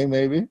man's game,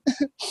 maybe.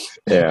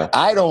 Yeah.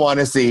 I don't want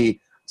to see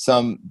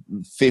some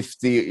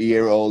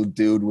 50-year-old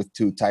dude with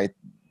too tight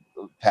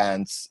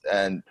pants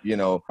and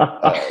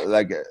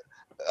like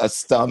a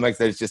stomach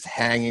that's just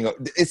hanging.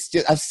 It's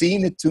just, I've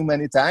seen it too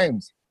many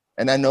times,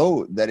 and I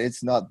know that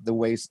it's not the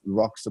way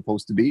rock's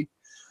supposed to be.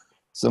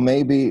 So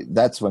maybe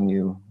that's when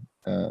you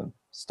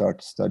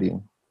start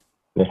studying.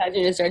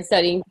 Imagine to start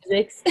studying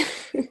physics.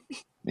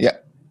 Yeah.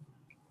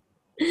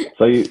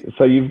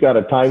 So you've got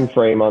a time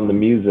frame on the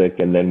music,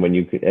 and then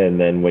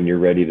when you're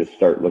ready to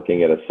start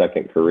looking at a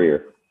second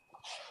career.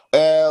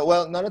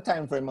 Well, not a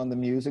time frame on the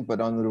music, but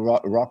on the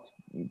rock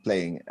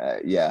playing.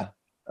 Yeah.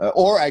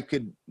 Or I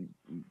could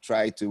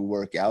try to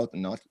work out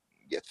and not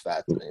get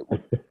fat. And it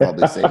would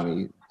probably save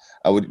me.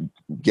 I would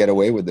get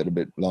away with it a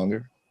bit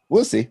longer.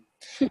 We'll see.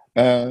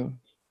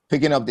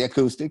 Picking up the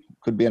acoustic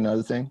could be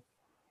another thing.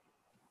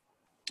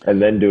 And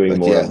then doing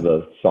more of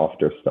the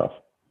softer stuff.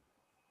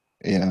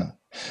 Yeah.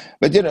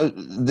 But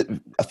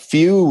a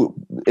few,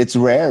 it's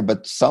rare,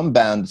 but some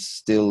bands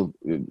still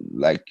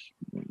like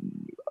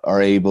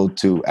are able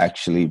to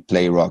actually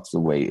play rock the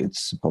way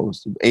it's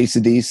supposed to.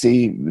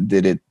 AC/DC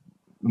did it,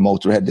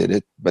 Motorhead did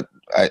it, but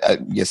I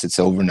guess it's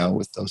over now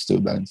with those two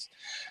bands.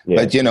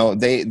 Yeah. But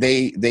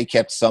they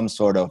kept some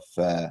sort of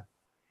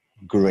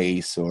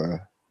grace,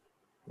 or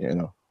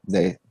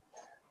they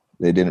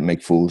didn't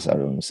make fools out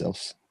of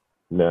themselves.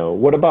 No.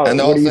 What about? And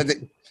what also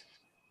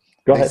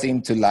they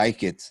seem to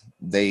like it.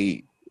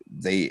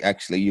 They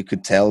actually, you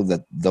could tell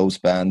that those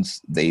bands,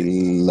 they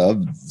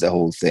loved the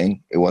whole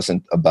thing. It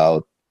wasn't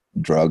about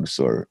drugs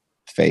or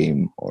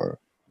fame or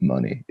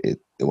money.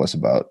 It was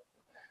about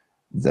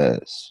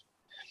the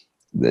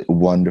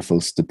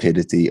wonderful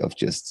stupidity of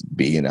just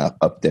being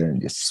up there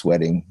and just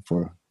sweating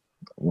for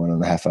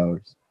 1.5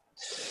 hours.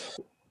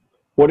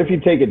 What if you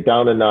take it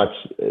down a notch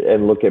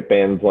and look at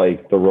bands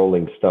like the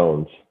Rolling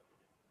Stones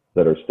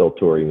that are still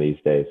touring these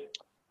days?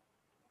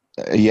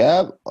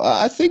 Yeah,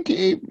 I think,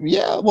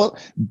 well,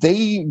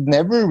 they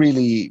never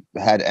really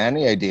had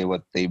any idea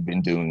what they've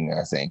been doing,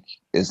 I think.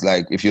 It's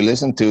like, if you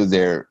listen to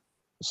their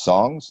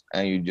songs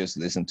and you just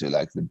listen to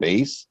like the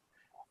bass,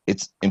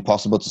 it's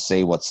impossible to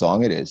say what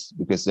song it is,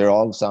 because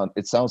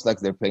it sounds like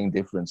they're playing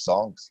different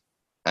songs.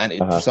 And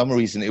for some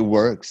reason it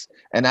works.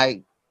 And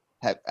I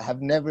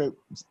have never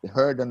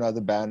heard another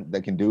band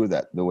that can do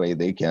that the way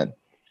they can.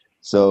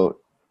 So,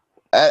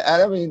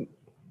 I mean,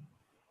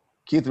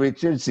 Keith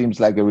Richards seems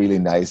like a really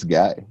nice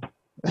guy.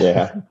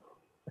 Yeah.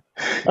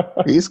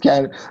 He's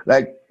kind of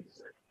like,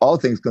 all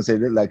things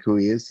considered, like who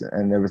he is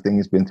and everything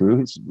he's been through,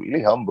 he's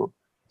really humble.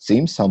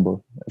 Seems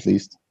humble, at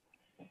least.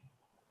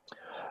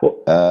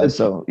 Well,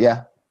 so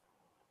yeah.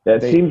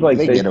 It seems like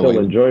they still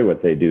enjoy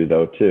what they do,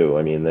 though, too.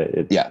 I mean,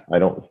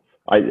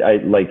 I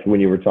like when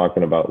you were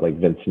talking about like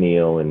Vince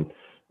Neil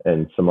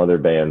and some other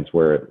bands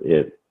where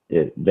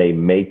they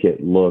make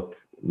it look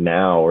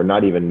now, or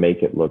not even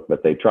make it look,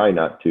 but they try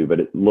not to, but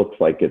it looks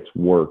like it's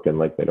work and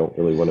like they don't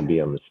really want to be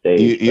on the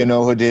stage. You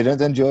know who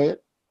didn't enjoy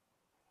it?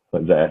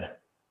 What's that?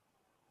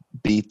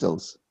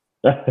 Beatles.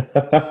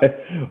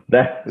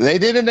 They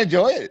didn't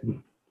enjoy it.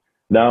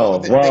 No,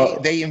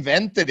 they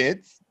invented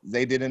it.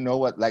 They didn't know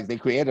what, like, they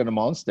created a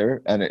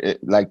monster, and it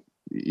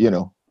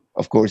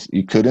of course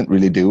you couldn't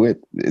really do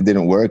it. It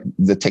didn't work.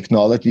 The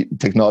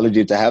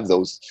technology to have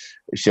those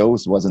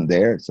shows wasn't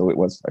there, so it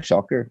was a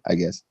shocker, I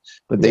guess.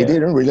 But they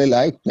didn't really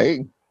like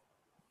playing.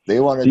 They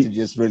wanted to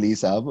just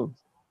release albums.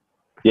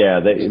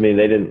 Yeah, they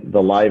didn't.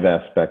 The live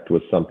aspect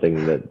was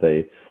something that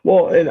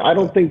and I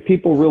don't think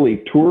people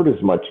really toured as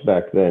much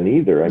back then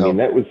either. I mean,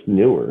 that was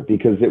newer,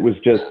 because it was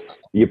just,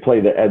 you play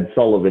the Ed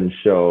Sullivan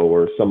Show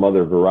or some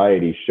other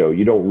variety show.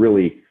 You don't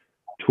really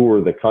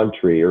tour the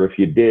country, or if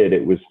you did,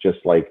 it was just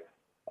like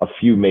a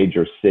few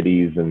major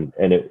cities, and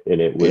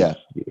it was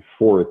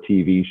for a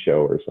TV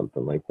show or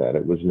something like that.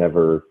 It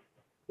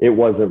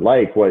wasn't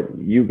like what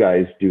you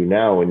guys do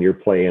now, and you're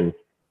playing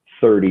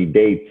 30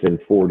 dates in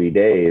 40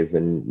 days,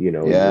 and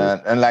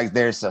and like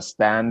there's a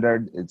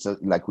standard. It's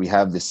like we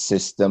have this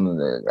system,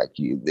 like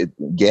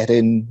get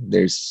in,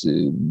 there's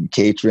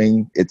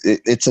catering.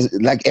 It's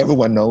like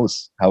everyone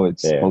knows how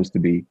it's supposed to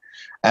be,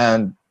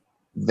 and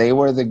they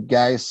were the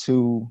guys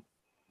who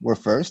were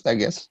first, I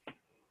guess.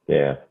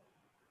 Yeah.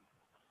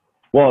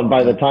 Well, and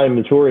by the time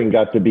the touring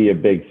got to be a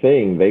big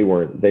thing, they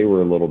were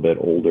a little bit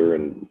older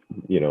and,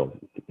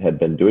 had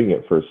been doing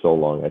it for so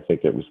long. I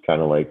think it was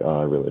kind of like,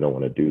 I really don't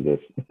want to do this.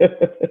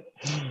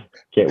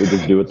 Can't we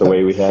just do it the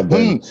way we have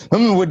been?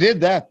 We did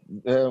that.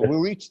 We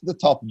reached the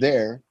top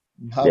there.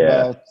 How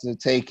about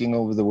taking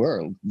over the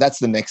world? That's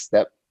the next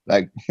step,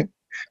 like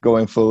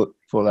going full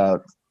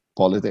out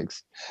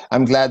politics.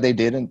 I'm glad they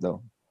didn't,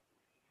 though.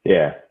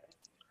 Yeah.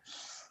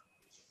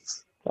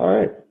 All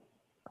right.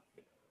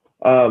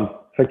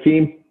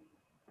 Hakim,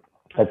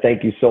 I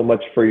thank you so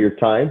much for your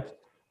time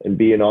and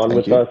being on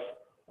with us.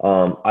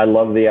 I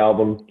love the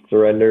album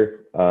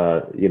Surrender,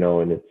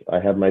 and I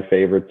have my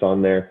favorites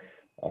on there.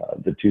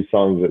 The two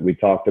songs that we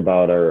talked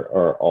about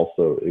are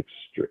also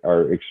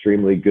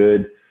extremely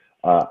good.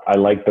 I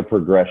like the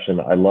progression.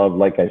 I love,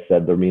 like I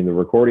said, the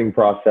recording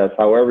process,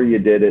 however you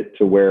did it,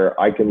 to where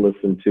I can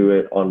listen to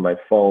it on my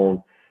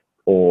phone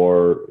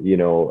or,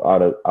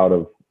 out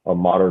of a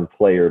modern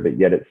player, but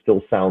yet it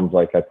still sounds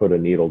like I put a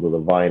needle to the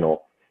vinyl.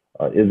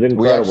 Is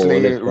incredible.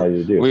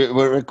 We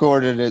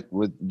recorded it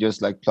with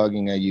just like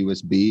plugging a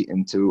USB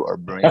into our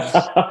brains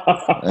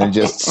and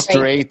just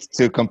straight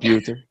to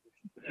computer.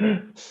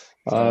 That's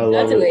a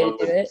way to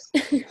do it.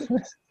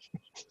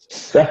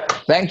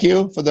 Thank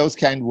you for those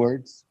kind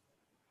words.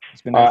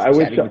 It's been nice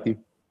chatting with you.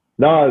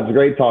 No, it was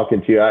great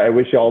talking to you. I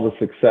wish you all the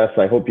success.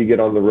 I hope you get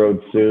on the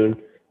road soon.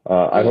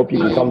 I hope you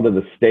can come to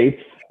the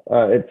States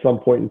at some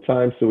point in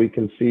time so we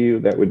can see you.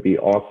 That would be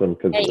awesome.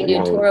 You can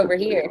do a tour over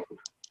here.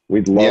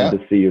 We'd love to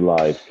see you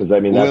live, because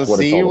that's we'll what it's all about. We'll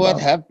see what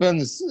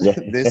happens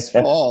this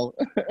fall.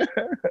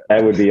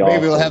 That would be awesome.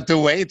 Maybe we'll have to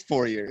wait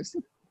 4 years.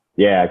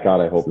 Yeah,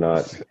 God, I hope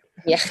not.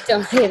 Yeah,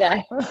 don't say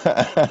that.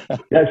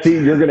 Yeah, see,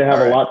 you're going to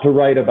have a lot to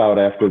write about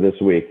after this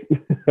week.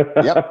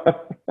 Yep,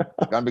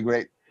 gonna be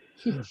great.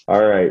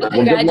 All right. Well,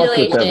 good luck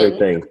with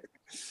everything.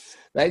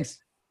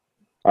 Thanks.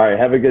 All right,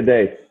 have a good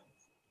day.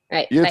 All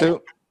right. You bye.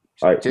 too.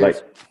 All right,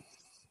 Cheers. bye.